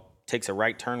dog takes a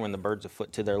right turn when the bird's a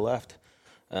foot to their left,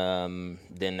 then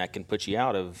that can put you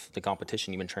out of the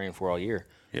competition you've been training for all year.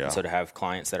 Yeah. And so to have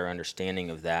clients that are understanding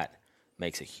of that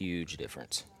makes a huge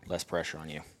difference. Less pressure on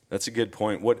you. That's a good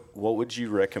point. What would you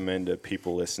recommend to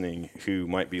people listening who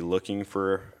might be looking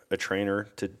for a trainer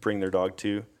to bring their dog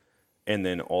to? And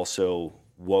then also,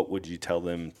 what would you tell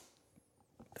them?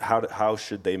 How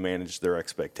should they manage their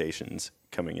expectations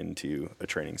coming into a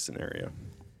training scenario?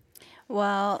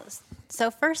 Well,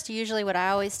 so first, usually what I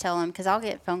always tell them, because I'll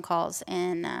get phone calls,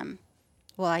 and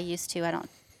I used to. I don't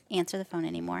answer the phone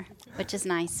anymore, which is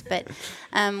nice. But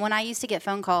when I used to get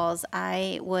phone calls,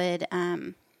 I would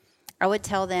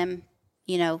tell them,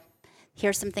 you know,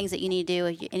 here's some things that you need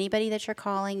to do. Anybody that you're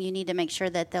calling, you need to make sure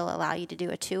that they'll allow you to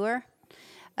do a tour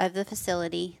of the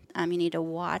facility. You need to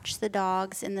watch the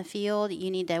dogs in the field. You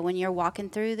need to, when you're walking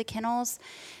through the kennels,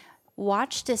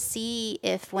 watch to see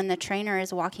if when the trainer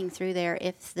is walking through there,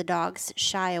 if the dogs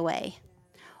shy away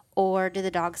or do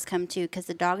the dogs come to, because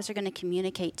the dogs are going to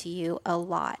communicate to you a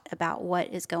lot about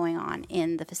what is going on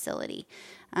in the facility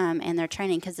and their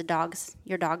training, because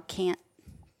your dog can't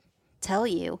tell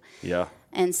you. Yeah.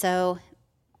 And so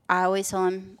I always tell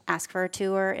them, ask for a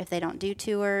tour. If they don't do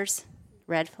tours,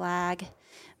 red flag.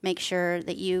 Make sure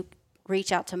that you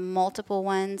reach out to multiple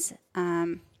ones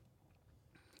and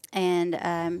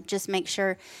just make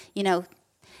sure, you know,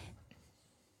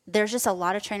 there's just a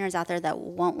lot of trainers out there that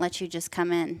won't let you just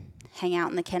come in, hang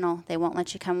out in the kennel. They won't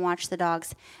let you come watch the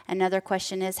dogs. Another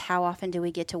question is, how often do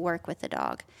we get to work with the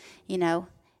dog? You know,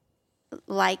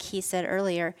 like he said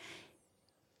earlier,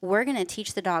 we're going to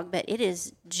teach the dog, but it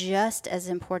is just as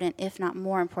important, if not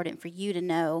more important, for you to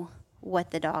know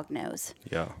what the dog knows.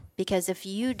 Yeah. Because if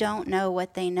you don't know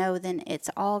what they know, then it's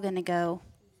all going to go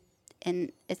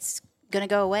and it's going to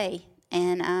go away.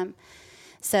 And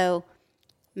so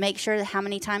make sure how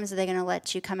many times are they going to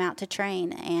let you come out to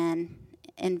train and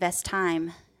invest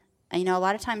time. You know, a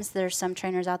lot of times there's some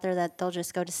trainers out there that they'll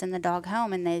just go to send the dog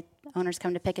home, and the owners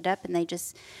come to pick it up, and they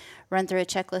just run through a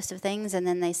checklist of things, and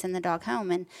then they send the dog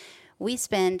home. And we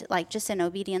spend, like, just in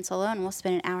obedience alone, we'll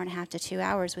spend 1.5 hours to 2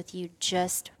 hours with you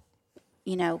just,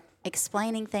 you know,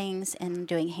 explaining things and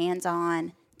doing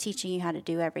hands-on, teaching you how to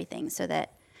do everything, so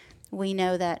that we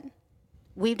know that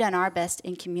we've done our best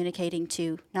in communicating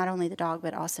to not only the dog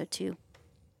but also to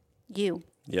you,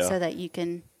 so that you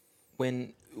can.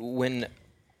 When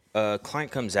a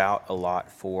client comes out a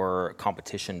lot for a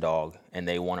competition dog and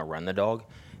they want to run the dog,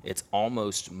 it's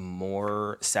almost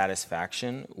more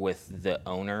satisfaction with the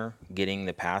owner getting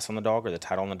the pass on the dog or the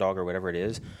title on the dog or whatever it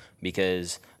is,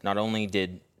 because not only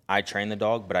did I train the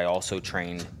dog, but I also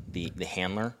trained the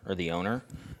handler or the owner.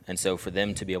 And so for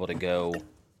them to be able to go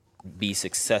be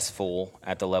successful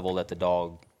at the level that the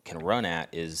dog can run at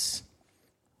is,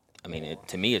 I mean,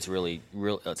 to me, it's really,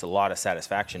 it's a lot of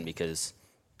satisfaction, because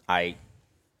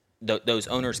those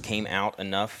owners came out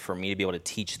enough for me to be able to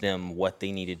teach them what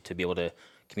they needed to be able to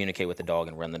communicate with the dog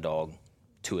and run the dog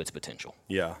to its potential.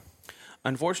 Yeah.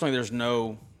 Unfortunately, there's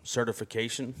no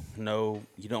certification. No,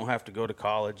 you don't have to go to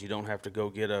college. You don't have to go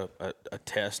get a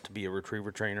test to be a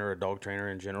retriever trainer or a dog trainer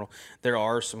in general. There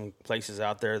are some places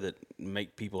out there that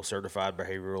make people certified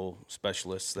behavioral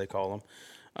specialists, they call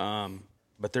them.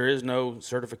 But there is no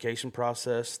certification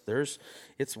process.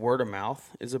 It's word of mouth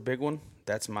is a big one.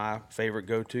 That's my favorite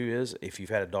go-to, is if you've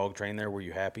had a dog train there, were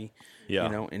you happy? Yeah. You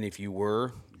know, and if you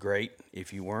were, great.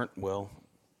 If you weren't, well,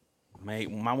 might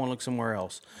want to look somewhere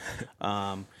else.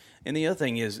 And the other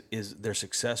thing is their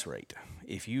success rate.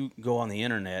 If you go on the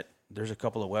internet, there's a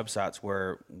couple of websites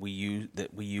where we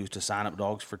use to sign up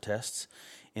dogs for tests.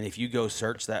 And if you go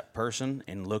search that person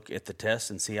and look at the tests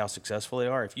and see how successful they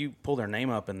are, if you pull their name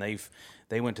up and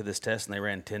they went to this test and they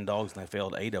ran 10 dogs and they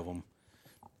failed 8 of them,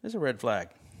 there's a red flag.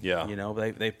 Yeah. You know,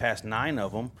 they passed 9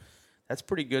 of them. That's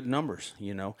pretty good numbers,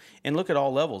 you know. And look at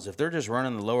all levels. If they're just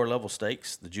running the lower level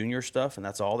stakes, the junior stuff, and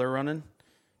that's all they're running,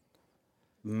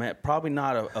 probably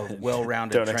not a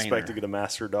well-rounded trainer. Don't expect to get a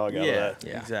master dog out of that.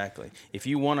 Yeah, exactly. If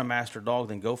you want a master dog,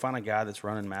 then go find a guy that's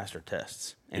running master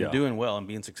tests and doing well and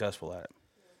being successful at it.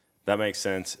 That makes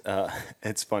sense.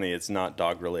 It's funny. It's not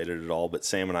dog related at all, but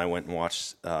Sam and I went and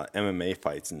watched MMA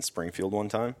fights in Springfield one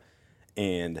time,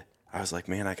 and I was like,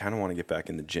 man, I kind of want to get back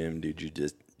in the gym, do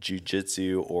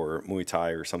jiu-jitsu or Muay Thai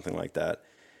or something like that.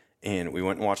 And we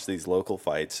went and watched these local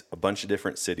fights. A bunch of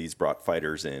different cities brought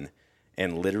fighters in,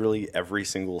 and literally every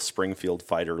single Springfield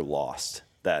fighter lost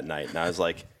that night. And I was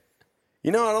like,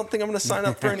 you know, I don't think I'm going to sign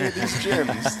up for any of these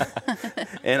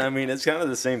gyms. And I mean, it's kind of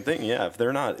the same thing. Yeah, if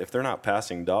they're not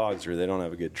passing dogs or they don't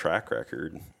have a good track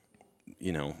record,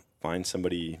 you know, find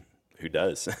somebody who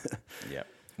does. Yeah.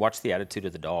 Watch the attitude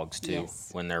of the dogs too,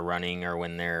 when they're running or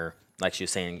when they're, like she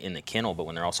was saying, in the kennel, but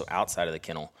when they're also outside of the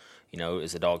kennel. You know,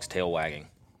 is the dog's tail wagging?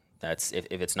 That's if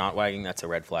it's not wagging, that's a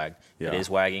red flag. Yeah. If it is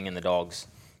wagging and the dog's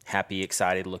happy,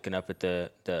 excited, looking up at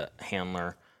the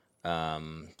handler,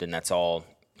 then that's all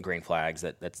green flags.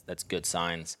 That's good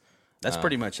signs. That's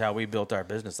pretty much how we built our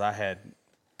business. I had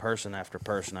person after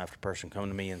person after person come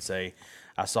to me and say,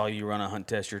 I saw you run a hunt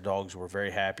test. Your dogs were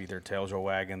very happy. Their tails were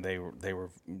wagging. They were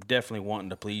definitely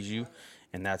wanting to please you,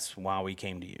 and that's why we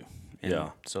came to you.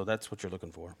 And so that's what you're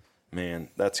looking for. Man,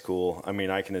 that's cool. I mean,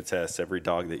 I can attest every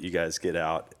dog that you guys get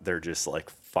out, they're just like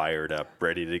fired up,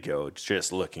 ready to go,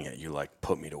 just looking at you like,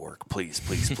 put me to work. Please,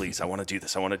 please, please. I want to do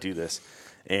this. I want to do this.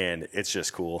 And it's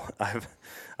just cool.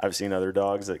 I've seen other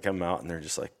dogs that come out and they're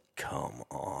just like, come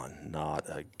on, not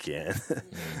again.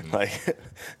 Like,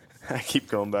 I keep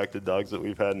going back to dogs that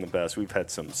we've had in the past. We've had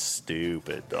some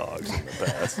stupid dogs in the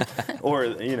past. Or,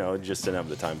 you know, just didn't have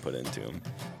the time put into them.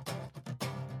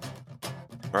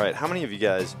 All right, how many of you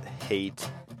guys hate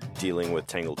dealing with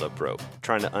tangled up rope?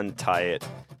 Trying to untie it,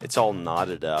 it's all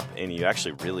knotted up, and you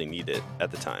actually really need it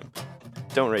at the time.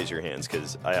 Don't raise your hands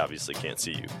because I obviously can't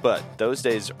see you, but those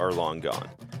days are long gone.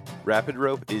 Rapid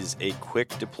Rope is a quick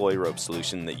deploy rope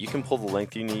solution that you can pull the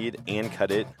length you need and cut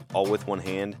it all with one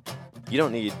hand. You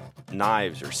don't need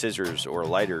knives or scissors or a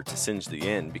lighter to singe the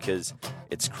end because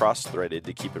it's cross-threaded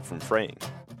to keep it from fraying.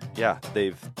 Yeah,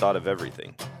 they've thought of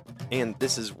everything. And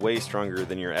this is way stronger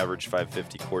than your average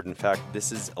 550 cord. In fact,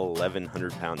 this is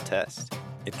 1,100 pound test.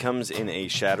 It comes in a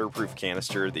shatterproof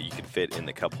canister that you can fit in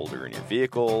the cup holder in your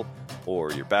vehicle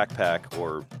or your backpack,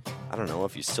 or I don't know,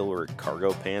 if you still wear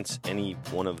cargo pants, any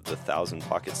one of the 1,000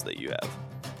 pockets that you have.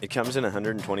 It comes in a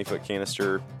 120 foot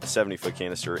canister, a 70 foot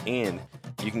canister, and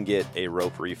you can get a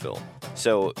rope refill.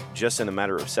 So just in a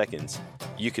matter of seconds,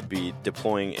 you could be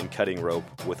deploying and cutting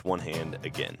rope with one hand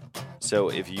again. So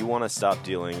if you want to stop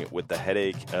dealing with the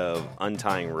headache of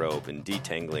untying rope and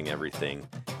detangling everything,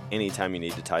 anytime you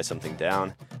need to tie something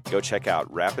down, go check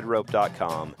out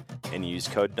rapidrope.com and use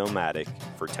code NOMADIC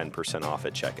for 10% off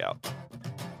at checkout.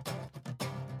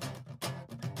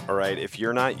 All right, if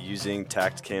you're not using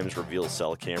TactCam's Reveal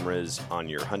cell cameras on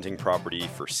your hunting property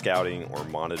for scouting or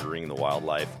monitoring the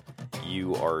wildlife,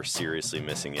 you are seriously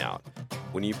missing out.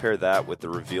 When you pair that with the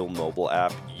Reveal mobile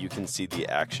app, you can see the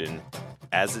action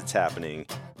as it's happening,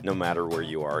 no matter where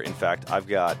you are. In fact, I've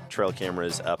got trail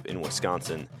cameras up in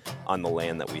Wisconsin on the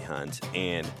land that we hunt,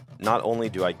 and not only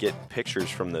do I get pictures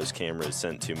from those cameras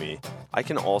sent to me, I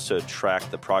can also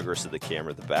track the progress of the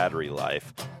camera, the battery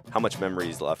life, how much memory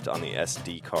is left on the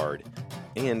SD card,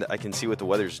 and I can see what the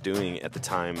weather's doing at the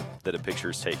time that a picture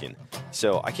is taken.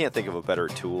 So I can't think of a better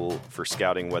tool for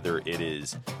scouting, whether it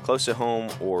is close to home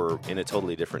or in a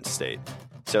totally different state.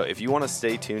 So if you want to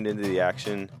stay tuned into the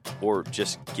action or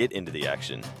just get into the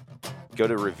action, go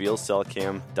to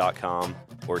revealcellcam.com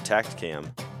or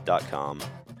tactcam.com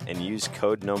and use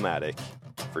code NOMADIC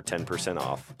for 10%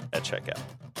 off at checkout.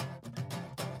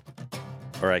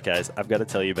 All right, guys, I've got to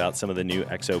tell you about some of the new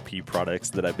XOP products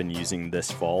that I've been using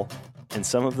this fall, and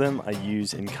some of them I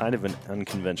use in kind of an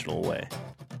unconventional way.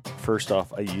 First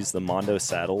off, I use the Mondo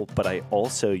saddle, but I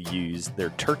also use their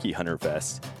turkey hunter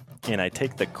vest, and I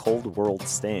take the Cold World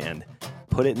stand,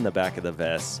 put it in the back of the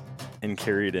vest, and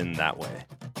carry it in that way.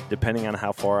 Depending on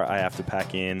how far I have to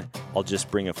pack in, I'll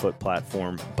just bring a foot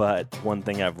platform, but one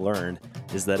thing I've learned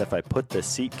is that if I put the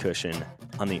seat cushion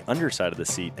on the underside of the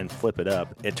seat and flip it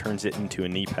up, it turns it into a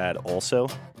knee pad also,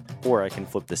 or I can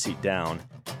flip the seat down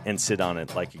and sit on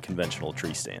it like a conventional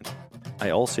tree stand.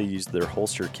 I also use their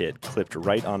holster kit clipped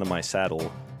right onto my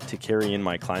saddle to carry in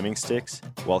my climbing sticks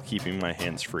while keeping my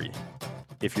hands free.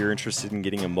 If you're interested in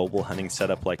getting a mobile hunting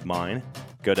setup like mine,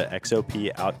 go to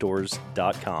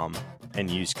xopoutdoors.com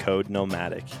and use code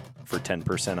NOMADIC for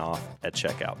 10% off at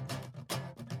checkout.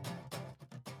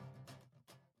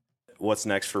 What's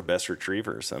next for Best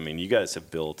Retrievers? I mean, you guys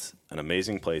have built an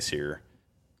amazing place here.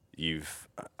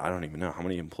 I don't even know, how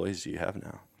many employees do you have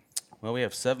now? Well, we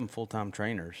have 7 full-time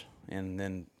trainers and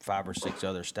then 5 or 6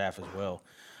 other staff as well.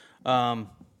 I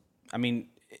mean,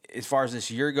 as far as this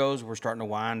year goes, we're starting to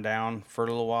wind down for a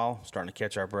little while, starting to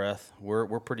catch our breath.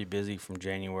 We're pretty busy from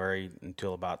January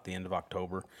until about the end of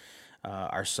October.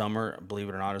 Our summer, believe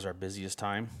it or not, is our busiest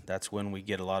time. That's when we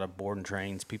get a lot of board and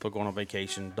trains, people going on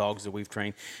vacation, dogs that we've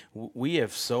trained. We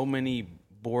have so many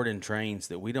board and trains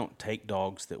that we don't take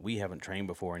dogs that we haven't trained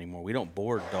before anymore. We don't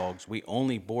board dogs. We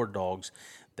only board dogs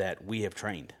that we have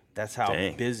trained. That's how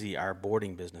busy our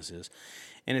boarding business is.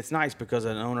 And it's nice because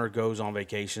an owner goes on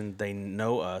vacation. They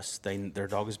know us. Their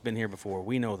dog has been here before.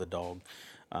 We know the dog.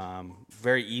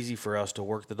 Very easy for us to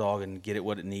work the dog and get it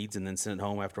what it needs and then send it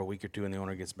home after a week or two and the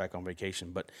owner gets back on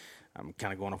vacation. But I'm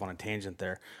kind of going off on a tangent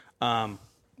there.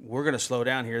 We're going to slow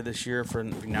down here this year for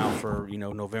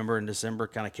November and December,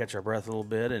 kind of catch our breath a little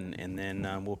bit, and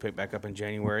then we'll pick back up in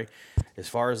January. As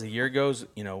far as the year goes,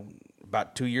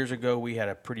 about 2 years ago, we had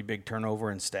a pretty big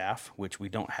turnover in staff, which we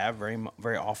don't have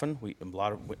very often.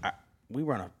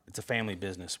 It's a family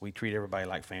business. We treat everybody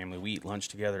like family. We eat lunch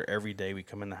together every day. We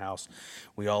come in the house.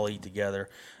 We all eat together.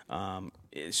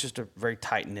 It's just a very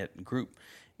tight-knit group,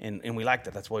 and we like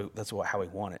that. That's how we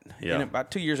want it. Yeah. And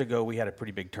about 2 years ago, we had a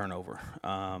pretty big turnover.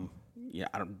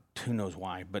 Who knows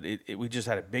why, but we just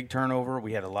had a big turnover.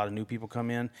 We had a lot of new people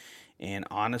come in, and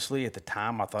honestly, at the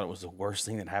time, I thought it was the worst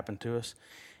thing that happened to us.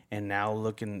 And now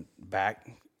looking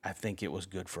back, I think it was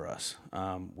good for us.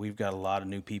 We've got a lot of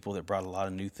new people that brought a lot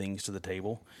of new things to the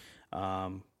table.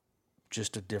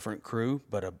 Just a different crew,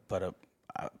 but a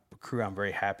crew I'm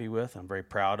very happy with. I'm very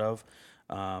proud of.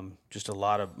 Just a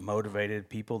lot of motivated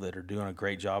people that are doing a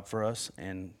great job for us,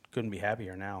 and couldn't be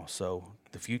happier now. So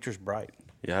the future's bright.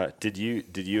 Yeah. Did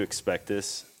you expect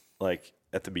this like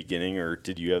at the beginning, or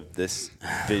did you have this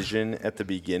vision at the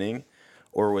beginning?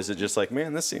 Or was it just like,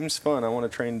 man, this seems fun. I want to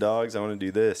train dogs. I want to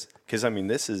do this. Because, I mean,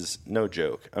 this is no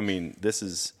joke. I mean, this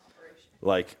is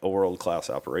like a world-class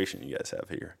operation you guys have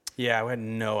here. Yeah, I had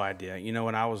no idea.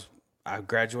 When I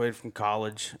graduated from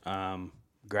college,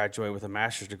 graduated with a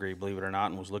master's degree, believe it or not,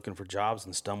 and was looking for jobs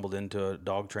and stumbled into a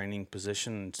dog training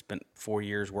position and spent 4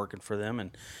 years working for them.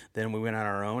 And then we went on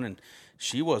our own, and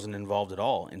she wasn't involved at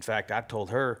all. In fact, I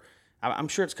told her, I'm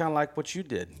sure it's kind of like what you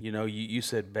did. You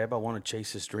said, babe, I want to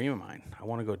chase this dream of mine. I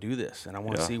want to go do this, and I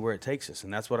want to see where it takes us.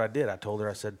 And that's what I did. I told her,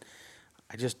 I said,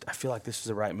 I feel like this is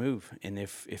the right move. And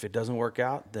if it doesn't work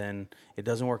out, then it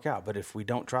doesn't work out. But if we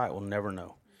don't try it, we'll never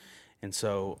know. And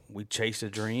so we chased a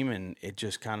dream, and it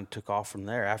just kind of took off from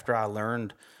there. After I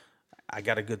learned, I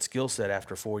got a good skill set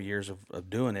after 4 years of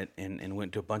doing it, and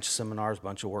went to a bunch of seminars, a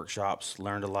bunch of workshops,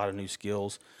 learned a lot of new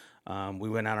skills. We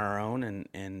went on our own,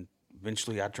 and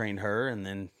eventually I trained her, and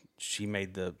then she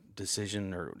made the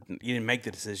decision, or you didn't make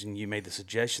the decision, you made the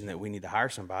suggestion that we need to hire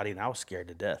somebody, and I was scared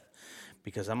to death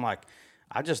because I'm like,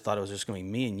 I just thought it was just going to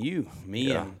be me and you,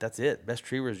 and that's it. Best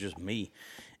Retriever is just me.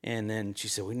 And then she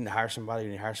said, we need to hire somebody,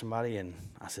 And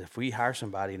I said, if we hire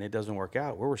somebody and it doesn't work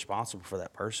out, we're responsible for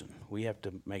that person. We have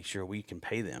to make sure we can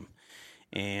pay them.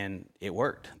 And it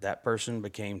worked. That person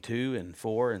became 2 and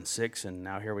 4 and 6, and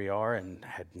now here we are, and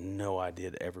had no idea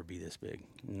it'd ever be this big.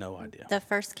 No idea. The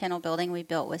first kennel building we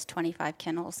built was 25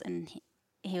 kennels, and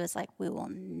he was like, we will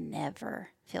never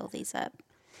fill these up.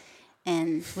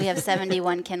 And we have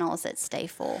 71 kennels that stay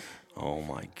full. Oh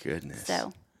my goodness.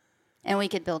 So, and we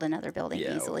could build another building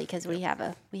easily because we have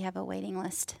a waiting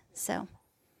list. So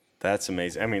that's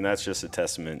amazing. I mean, that's just a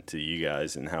testament to you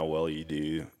guys and how well you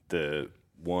do the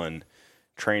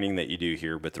training that you do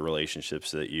here, but the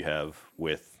relationships that you have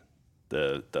with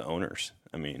the owners.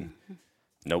 I mean,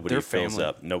 nobody fills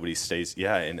up, nobody stays.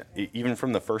 Yeah, and even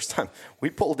from the first time we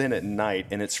pulled in at night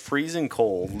and it's freezing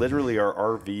cold, literally our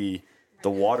RV, the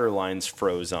water lines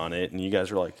froze on it, and you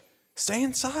guys were like, stay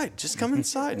inside, just come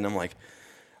inside. And I'm like,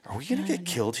 are we going to get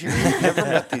killed here? We've never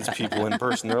met these people in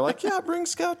person. They're like, yeah, bring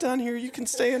Scout down here. You can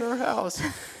stay in our house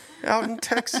out in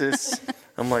Texas.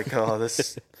 I'm like, oh,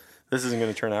 this isn't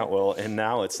going to turn out well. And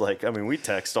now it's like, I mean, we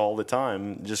text all the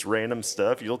time, just random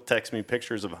stuff. You'll text me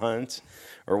pictures of hunts,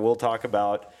 or we'll talk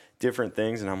about different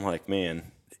things. And I'm like,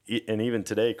 man, and even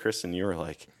today, Kristen, you were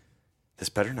like, this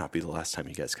better not be the last time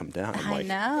you guys come down. I'm like, I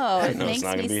know. It makes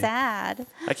me sad.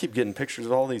 I keep getting pictures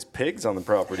of all these pigs on the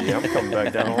property. I'm coming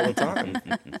back down all the time.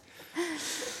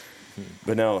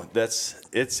 But no,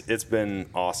 it's been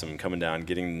awesome coming down,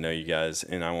 getting to know you guys,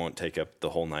 and I won't take up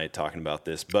the whole night talking about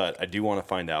this, but I do want to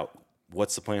find out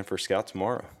what's the plan for Scout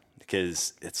tomorrow,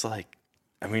 because it's like,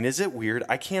 I mean, is it weird?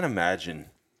 I can't imagine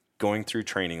going through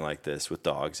training like this with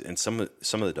dogs, and some of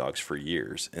the dogs for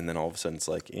years, and then all of a sudden it's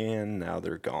like, and now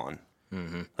they're gone.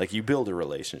 Mm-hmm. Like, you build a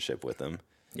relationship with them.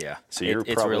 Yeah. So you're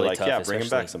probably really like, tough, yeah, bring them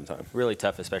back sometime. Really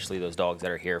tough, especially those dogs that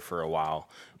are here for a while.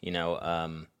 You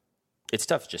know, it's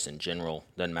tough just in general.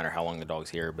 Doesn't matter how long the dog's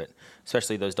here, but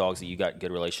especially those dogs that you got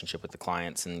good relationship with the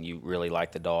clients and you really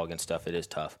like the dog and stuff, it is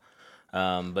tough.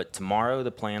 But tomorrow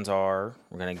the plans are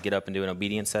we're going to get up and do an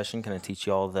obedience session, kind of teach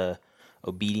you all the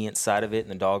obedience side of it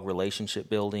and the dog relationship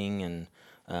building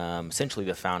and essentially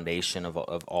the foundation of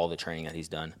all the training that he's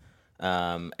done.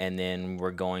 And then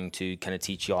we're going to kind of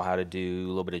teach y'all how to do a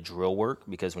little bit of drill work,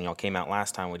 because when y'all came out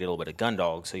last time, we did a little bit of gun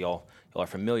dog. So y'all are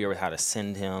familiar with how to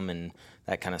send him and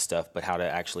that kind of stuff, but how to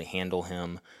actually handle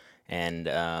him and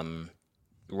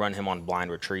run him on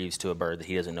blind retrieves to a bird that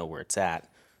he doesn't know where it's at.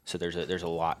 So there's a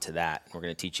lot to that. We're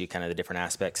going to teach you kind of the different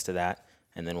aspects to that,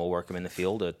 and then we'll work him in the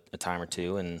field a time or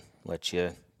two and let you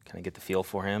kind of get the feel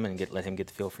for him and let him get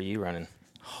the feel for you running.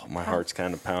 Oh, my heart's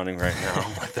kind of pounding right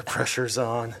now. Like, the pressure's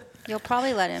on. You'll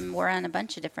probably let him run a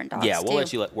bunch of different dogs. Yeah, we'll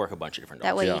too. let you work a bunch of different dogs.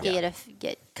 That way you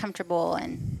get comfortable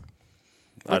and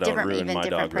I don't ruin my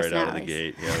dog right out of the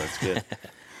gate. Yeah, that's good.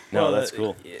 No, that's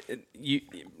cool.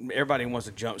 Everybody wants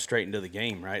to jump straight into the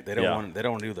game, right? They don't want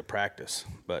to do the practice.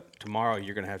 But tomorrow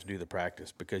you're going to have to do the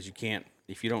practice, because you can't,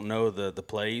 if you don't know the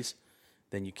plays,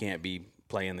 then you can't be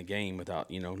playing the game without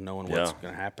knowing what's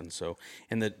going to happen. So,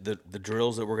 and the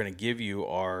drills that we're going to give you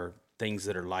are things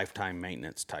that are lifetime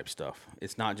maintenance type stuff.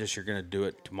 It's not just you're going to do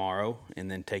it tomorrow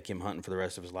and then take him hunting for the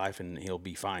rest of his life and he'll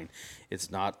be fine. It's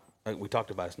not, like we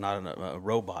talked about, it's not a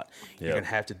robot. You're going to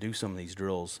have to do some of these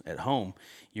drills at home.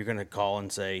 You're going to call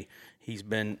and say,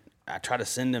 I try to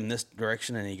send him this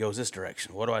direction and he goes this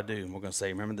direction. What do I do? And we're going to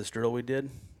say, remember this drill we did?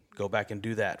 Go back and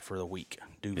do that for the week.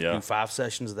 Do 5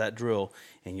 sessions of that drill,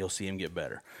 and you'll see him get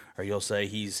better. Or you'll say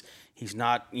he's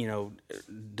not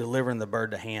delivering the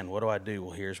bird to hand. What do I do?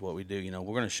 Well, here's what we do.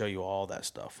 We're going to show you all that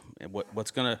stuff. And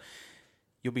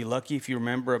you'll be lucky if you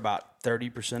remember about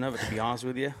 30% of it. To be honest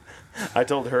with you, I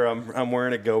told her I'm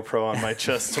wearing a GoPro on my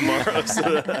chest tomorrow,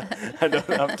 so that I don't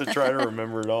have to try to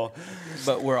remember it all.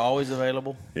 But we're always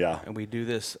available. Yeah. And we do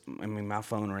this. I mean, my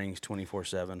phone rings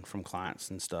 24/7 from clients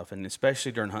and stuff, and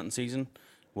especially during hunting season,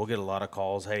 we'll get a lot of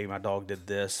calls. Hey, my dog did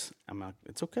this. I'm like,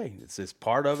 it's okay. It's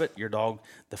part of it. Your dog,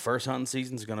 the first hunting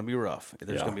season is going to be rough.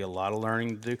 There's going to be a lot of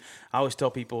learning to do. I always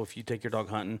tell people, if you take your dog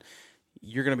hunting,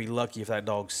 you're going to be lucky if that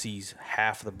dog sees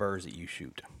half the birds that you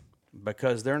shoot,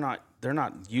 because they're not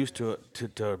used to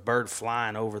a bird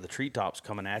flying over the treetops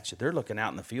coming at you. They're looking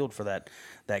out in the field for that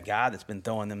guy that's been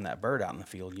throwing them that bird out in the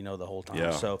field, the whole time.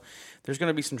 Yeah. So there's going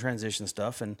to be some transition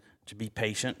stuff, and to be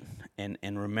patient and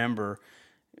remember,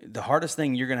 the hardest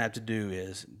thing you're going to have to do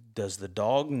is, does the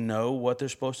dog know what they're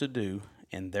supposed to do,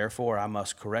 and therefore I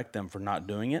must correct them for not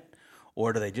doing it?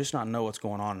 Or do they just not know what's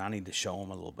going on and I need to show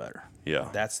them a little better? Yeah.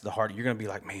 That's the hard. You're going to be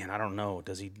like, man, I don't know.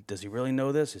 Does he really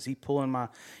know this? Is he pulling my,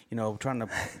 trying to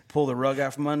pull the rug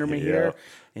out from under me here?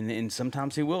 And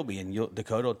sometimes he will be. And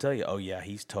Dakota will tell you, oh, yeah,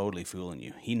 he's totally fooling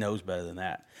you. He knows better than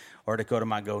that. Or Dakota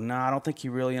might go, no, I don't think he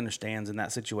really understands in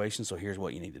that situation, so here's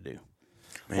what you need to do.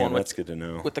 Man, that's good to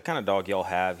know. With the kind of dog y'all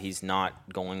have, he's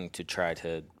not going to try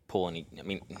to pull any. I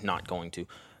mean, not going to.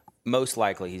 Most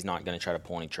likely, he's not going to try to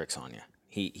pull any tricks on you.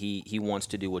 He wants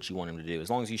to do what you want him to do, as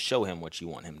long as you show him what you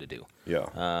want him to do. Yeah.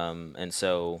 And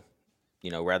so,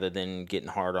 rather than getting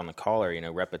hard on the collar,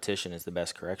 repetition is the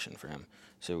best correction for him.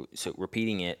 So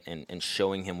repeating it and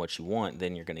showing him what you want,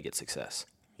 then you're going to get success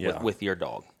with your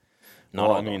dog.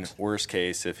 Worst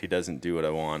case, if he doesn't do what I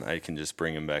want, I can just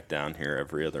bring him back down here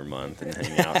every other month and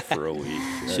hang out for a week.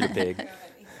 Shoot a pig.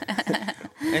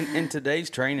 In today's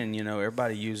training,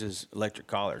 everybody uses electric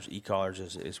collars. E-collars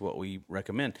is what we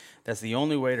recommend. That's the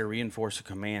only way to reinforce a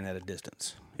command at a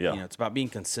distance. Yeah. It's about being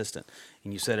consistent.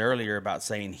 And you said earlier about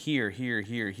saying here, here,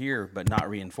 here, here, but not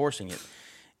reinforcing it.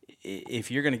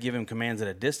 If you're going to give him commands at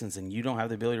a distance and you don't have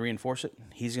the ability to reinforce it,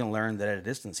 he's going to learn that at a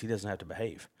distance he doesn't have to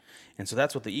behave. And so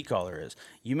that's what the e-collar is.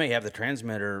 You may have the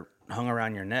transmitter hung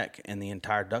around your neck and the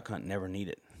entire duck hunt never need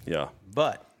it. Yeah.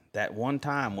 But that one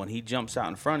time when he jumps out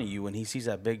in front of you, when he sees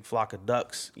that big flock of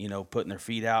ducks, putting their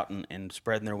feet out and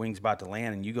spreading their wings about to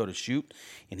land, and you go to shoot,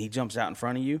 and he jumps out in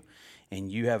front of you,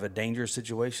 and you have a dangerous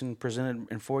situation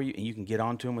presented for you, and you can get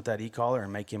onto him with that e-collar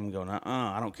and make him go,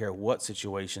 I don't care what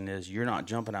situation is, you're not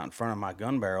jumping out in front of my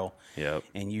gun barrel. Yep.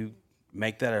 And you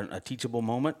make that a teachable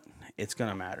moment, it's going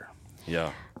to matter.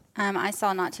 Yeah. I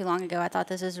saw not too long ago, I thought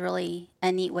this was really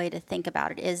a neat way to think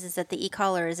about it, is that the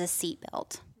e-collar is a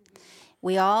seatbelt.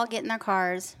 We all get in our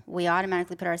cars, we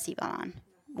automatically put our seatbelt on.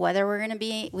 Whether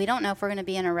we don't know if we're going to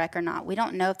be in a wreck or not. We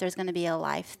don't know if there's going to be a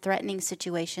life-threatening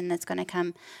situation that's going to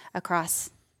come across,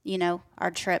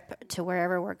 our trip to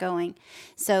wherever we're going.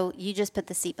 So you just put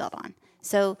the seatbelt on.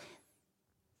 So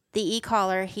the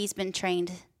e-collar, he's been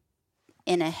trained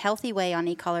in a healthy way on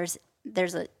e-collars.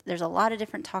 There's a lot of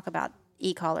different talk about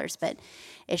e-collars, but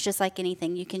it's just like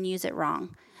anything. You can use it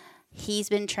wrong. He's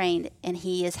been trained, and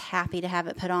he is happy to have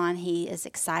it put on. He is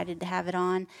excited to have it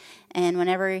on. And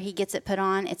whenever he gets it put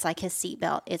on, it's like his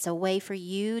seatbelt. It's a way for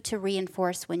you to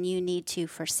reinforce when you need to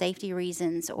for safety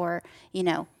reasons or,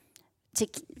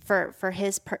 for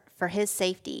his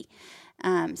safety.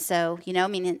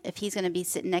 If he's going to be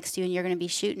sitting next to you and you're going to be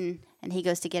shooting and he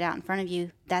goes to get out in front of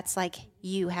you, that's like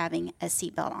you having a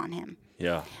seatbelt on him.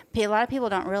 Yeah. A lot of people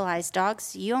don't realize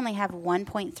dogs, you only have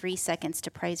 1.3 seconds to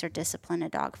praise or discipline a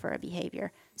dog for a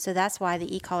behavior. So that's why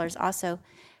the e-collar is also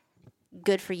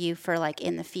good for you for like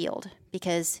in the field,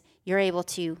 because you're able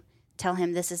to tell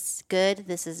him this is good,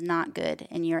 this is not good,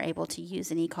 and you're able to use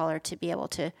an e-collar to be able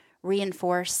to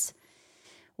reinforce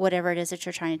whatever it is that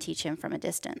you're trying to teach him from a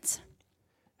distance.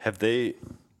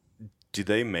 Do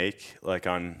they make like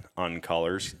on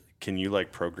collars, can you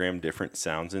like program different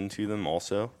sounds into them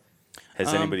also?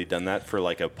 Has anybody done that for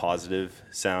like a positive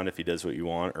sound if he does what you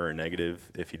want, or a negative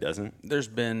if he doesn't? There's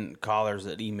been collars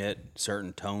that emit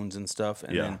certain tones and stuff,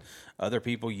 and then other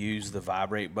people use the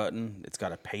vibrate button. It's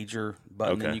got a pager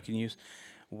button that you can use.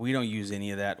 We don't use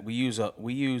any of that. We use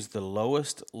the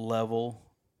lowest level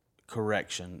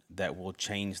correction that will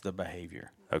change the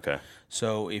behavior. Okay.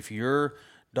 So if your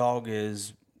dog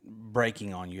is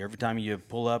braking on you every time you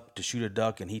pull up to shoot a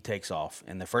duck and he takes off,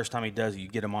 and the first time he does, you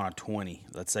get him on a 20.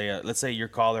 Let's say your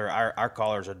collar, our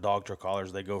collars are dog trail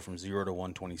collars. They go from 0 to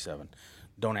 127.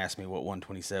 Don't ask me what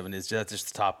 127 is. That's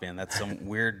just the top end. That's some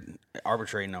weird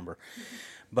arbitrary number.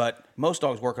 But most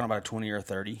dogs work on about a 20 or a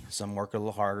 30. Some work a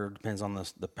little harder. Depends on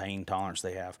the pain tolerance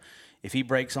they have. If he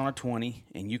breaks on a 20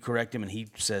 and you correct him and he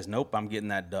says, nope, I'm getting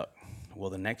that duck. Well,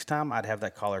 the next time I'd have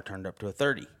that collar turned up to a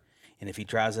 30. And if he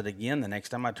tries it again, the next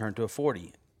time I turn to a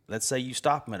 40. Let's say you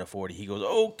stop him at a 40. He goes,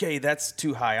 okay, that's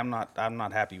too high. I'm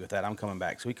not happy with that. I'm coming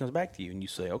back. So he comes back to you and you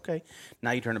say, okay, now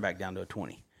you turn it back down to a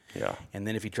 20. Yeah. And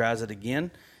then if he tries it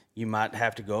again, you might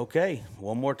have to go, okay,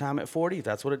 one more time at 40, if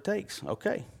that's what it takes.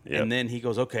 Okay. Yep. And then he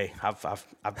goes, okay,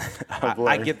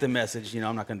 I get the message.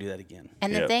 I'm not going to do that again.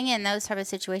 And the thing in those type of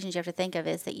situations you have to think of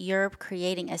is that you're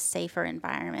creating a safer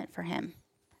environment for him.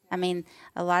 I mean,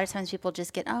 a lot of times people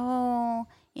just get,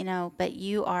 but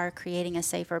you are creating a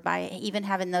safer by even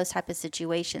having those type of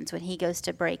situations when he goes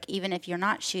to break, even if you're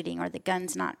not shooting or the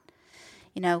gun's not,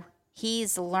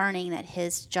 he's learning that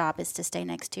his job is to stay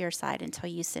next to your side until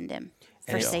you send him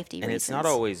for safety reasons. And it's not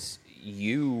always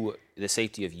the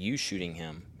safety of you shooting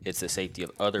him. It's the safety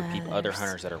of other people, other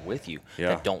hunters that are with you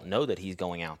that don't know that he's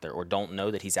going out there or don't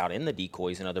know that he's out in the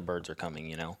decoys and other birds are coming,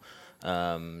 you know.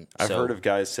 I've heard of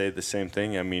guys say the same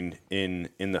thing. I mean, in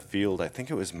the field, I think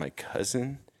it was my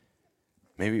cousin.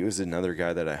 Maybe it was another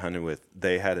guy that I hunted with.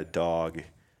 They had a dog.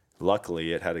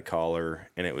 Luckily, it had a collar,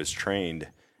 and it was trained.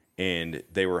 And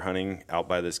they were hunting out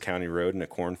by this county road in a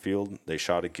cornfield. They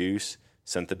shot a goose,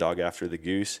 sent the dog after the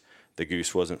goose. The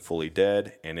goose wasn't fully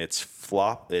dead, and it's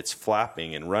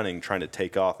flapping and running, trying to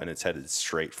take off, and it's headed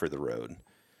straight for the road.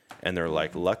 And they're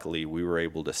like, luckily, we were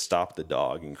able to stop the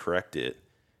dog and correct it.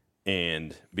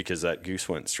 And because that goose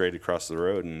went straight across the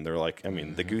road, and they're like, I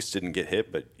mean, the goose didn't get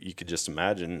hit, but you could just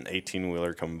imagine an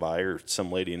 18-wheeler coming by or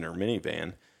some lady in her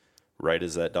minivan right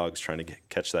as that dog's trying to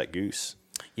catch that goose.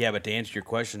 Yeah, but to answer your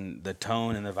question, the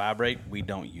tone and the vibrate, we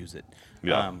don't use it.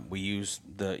 Yeah. We use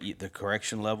the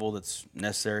correction level that's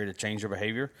necessary to change their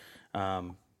behavior.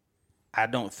 I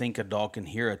don't think a dog can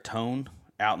hear a tone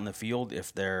out in the field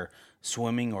if they're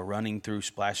swimming or running through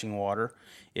splashing water,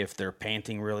 if they're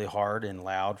panting really hard and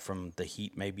loud from the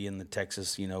heat maybe in the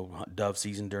Texas, dove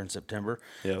season during September.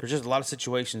 Yep. There's just a lot of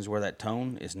situations where that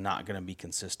tone is not going to be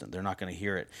consistent. They're not going to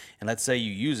hear it. And let's say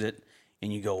you use it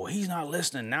and you go, well, he's not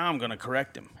listening. Now I'm going to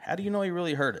correct him. How do you know he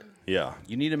really heard it? Yeah.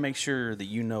 You need to make sure that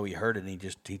you know he heard it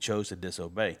and he chose to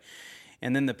disobey.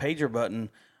 And then the pager button,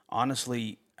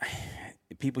 honestly,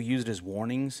 people use it as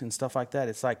warnings and stuff like that.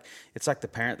 It's like the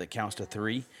parent that counts to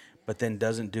 3, but then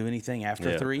doesn't do anything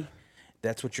after 3.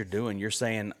 That's what you're doing. You're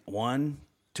saying 1,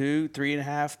 2,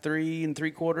 3.5, 3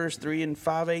 3/4, 3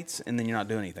 5/8, and then you're not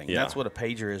doing anything. Yeah. That's what a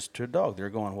pager is to a dog. They're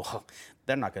going, well,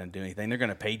 they're not going to do anything. They're going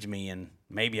to page me, and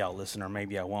maybe I'll listen or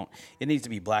maybe I won't. It needs to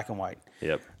be black and white.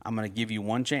 Yep. I'm going to give you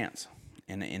one chance.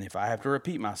 And if I have to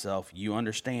repeat myself, you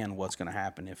understand what's going to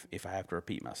happen if I have to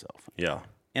repeat myself. Yeah.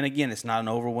 And again, it's not an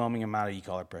overwhelming amount of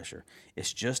e-collar pressure.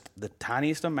 It's just the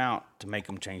tiniest amount to make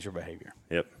them change their behavior.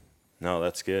 Yep. No,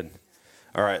 that's good.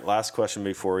 All right, last question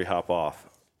before we hop off.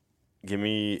 Give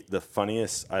me the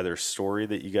funniest either story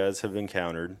that you guys have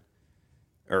encountered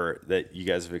or that you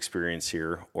guys have experienced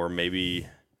here, or maybe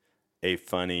a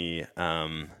funny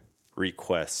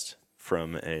request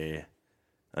from an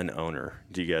owner.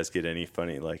 Do you guys get any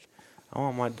funny, like, I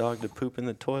want my dog to poop in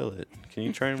the toilet. Can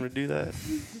you train him to do that?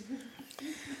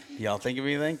 Y'all think of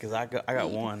anything? Because I got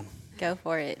one. Go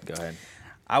for it. Go ahead.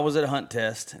 I was at a hunt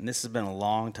test, and this has been a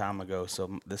long time ago,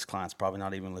 so this client's probably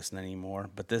not even listening anymore.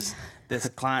 But this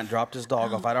client dropped his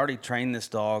dog off. I'd already trained this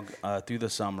dog through the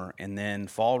summer, and then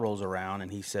fall rolls around,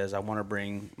 and he says, I want to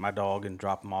bring my dog and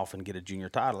drop him off and get a junior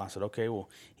title. I said, okay. Well,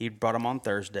 he brought him on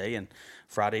Thursday, and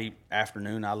Friday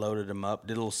afternoon I loaded him up,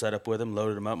 did a little setup with him,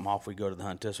 loaded him up, and off we go to the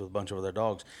hunt test with a bunch of other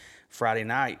dogs. Friday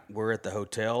night, we're at the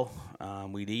hotel.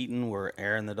 We'd eaten. We're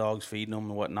airing the dogs, feeding them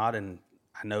and whatnot, and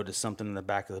I noticed something in the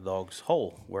back of the dog's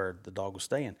hole where the dog was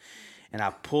staying. And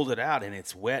I pulled it out, and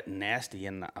it's wet and nasty.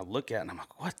 And I look at it, and I'm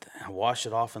like, what? I wash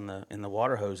it off in the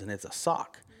water hose, and it's a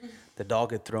sock. The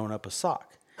dog had thrown up a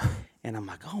sock. And I'm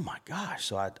like, oh, my gosh.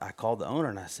 So I called the owner,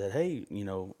 and I said, hey,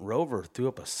 Rover threw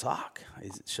up a sock.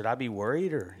 Should I be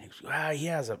worried? Or he goes, he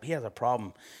has a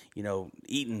problem,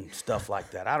 eating stuff like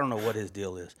that. I don't know what his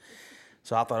deal is.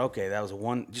 So I thought, okay, that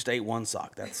was just ate one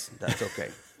sock. That's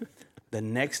okay. The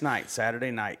next night,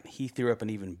 Saturday night, he threw up an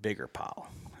even bigger pile.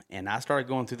 And I started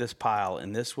going through this pile,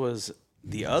 and this was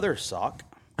the other sock.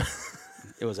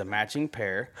 It was a matching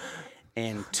pair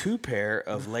and 2 pair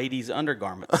of ladies'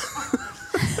 undergarments.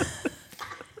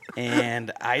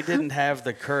 And I didn't have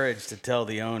the courage to tell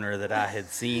the owner that I had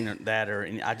seen that, or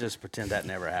I just pretend that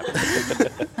never happened.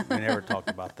 We never talked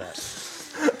about that.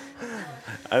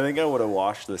 I think I would have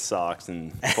washed the socks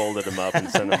and folded them up and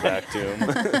sent them back to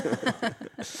him.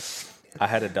 I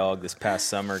had a dog this past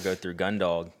summer go through Gun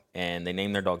Dog, and they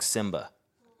named their dog Simba,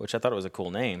 which I thought it was a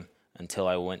cool name until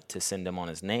I went to send him on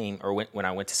his name, or when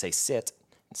I went to say sit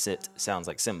sounds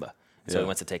like Simba. So he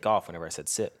went to take off whenever I said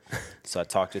sit. So I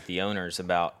talked with the owners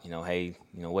about, hey,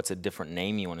 what's a different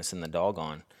name you want to send the dog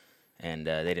on? And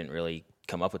they didn't really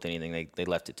come up with anything. They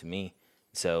left it to me.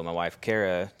 So my wife,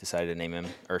 Kara, decided to name him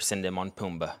or send him on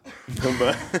Pumbaa.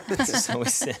 Pumbaa. So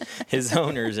his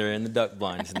owners are in the duck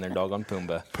blinds and their dog on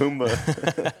Pumbaa.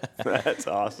 Pumbaa. That's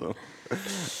awesome.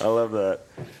 I love that.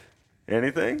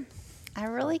 Anything? I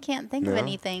really can't think of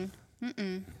anything.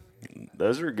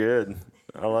 Those are good.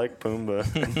 I like Pumbaa.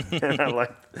 And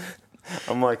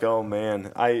I'm like, oh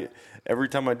man. Every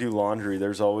time I do laundry,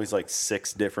 there's always like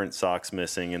 6 different socks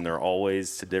missing, and they're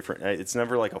always to different. It's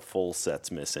never like a full set's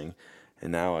missing.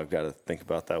 And now I've got to think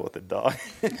about that with a dog.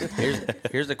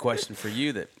 Here's a question for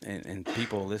you that, and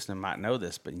people listening might know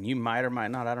this, but you might or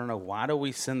might not. I don't know. Why do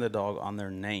we send the dog on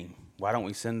their name? Why don't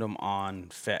we send them on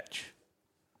fetch?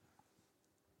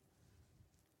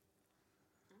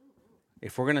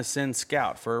 if we're gonna send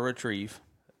Scout for a retrieve,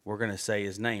 we're gonna say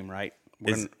his name, right?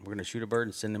 We're gonna shoot a bird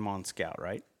and send him on Scout,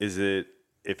 right? Is it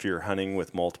if you're hunting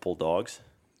with multiple dogs?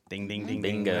 Ding, ding, ding,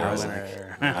 Bingo. ding. I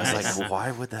was Well,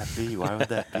 why would that be? Why would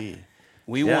that be?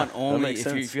 We Yeah, want that only makes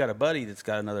if you sense. got a buddy that's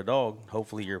got another dog.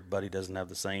 Hopefully, your buddy doesn't have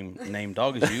the same name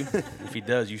dog as you. If he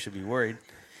does, you should be worried.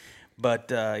 But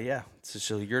yeah,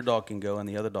 so your dog can go and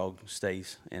the other dog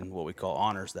stays and what we call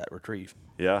honors that retrieve.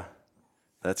 Yeah,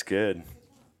 that's good.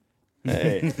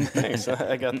 Hey, thanks.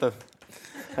 I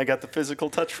got the physical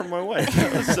touch from my wife.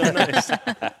 That was so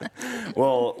nice.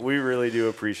 Well, we really do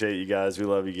appreciate you guys. We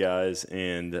love you guys,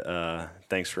 and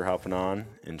thanks for hopping on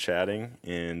and chatting.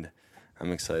 And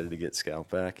I'm excited to get Scout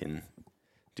back and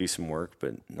do some work,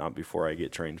 but not before I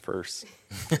get trained first.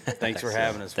 Thanks for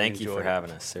having us. We Thank you for enjoyed it.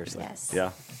 having us. Seriously. Yes.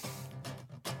 Yeah.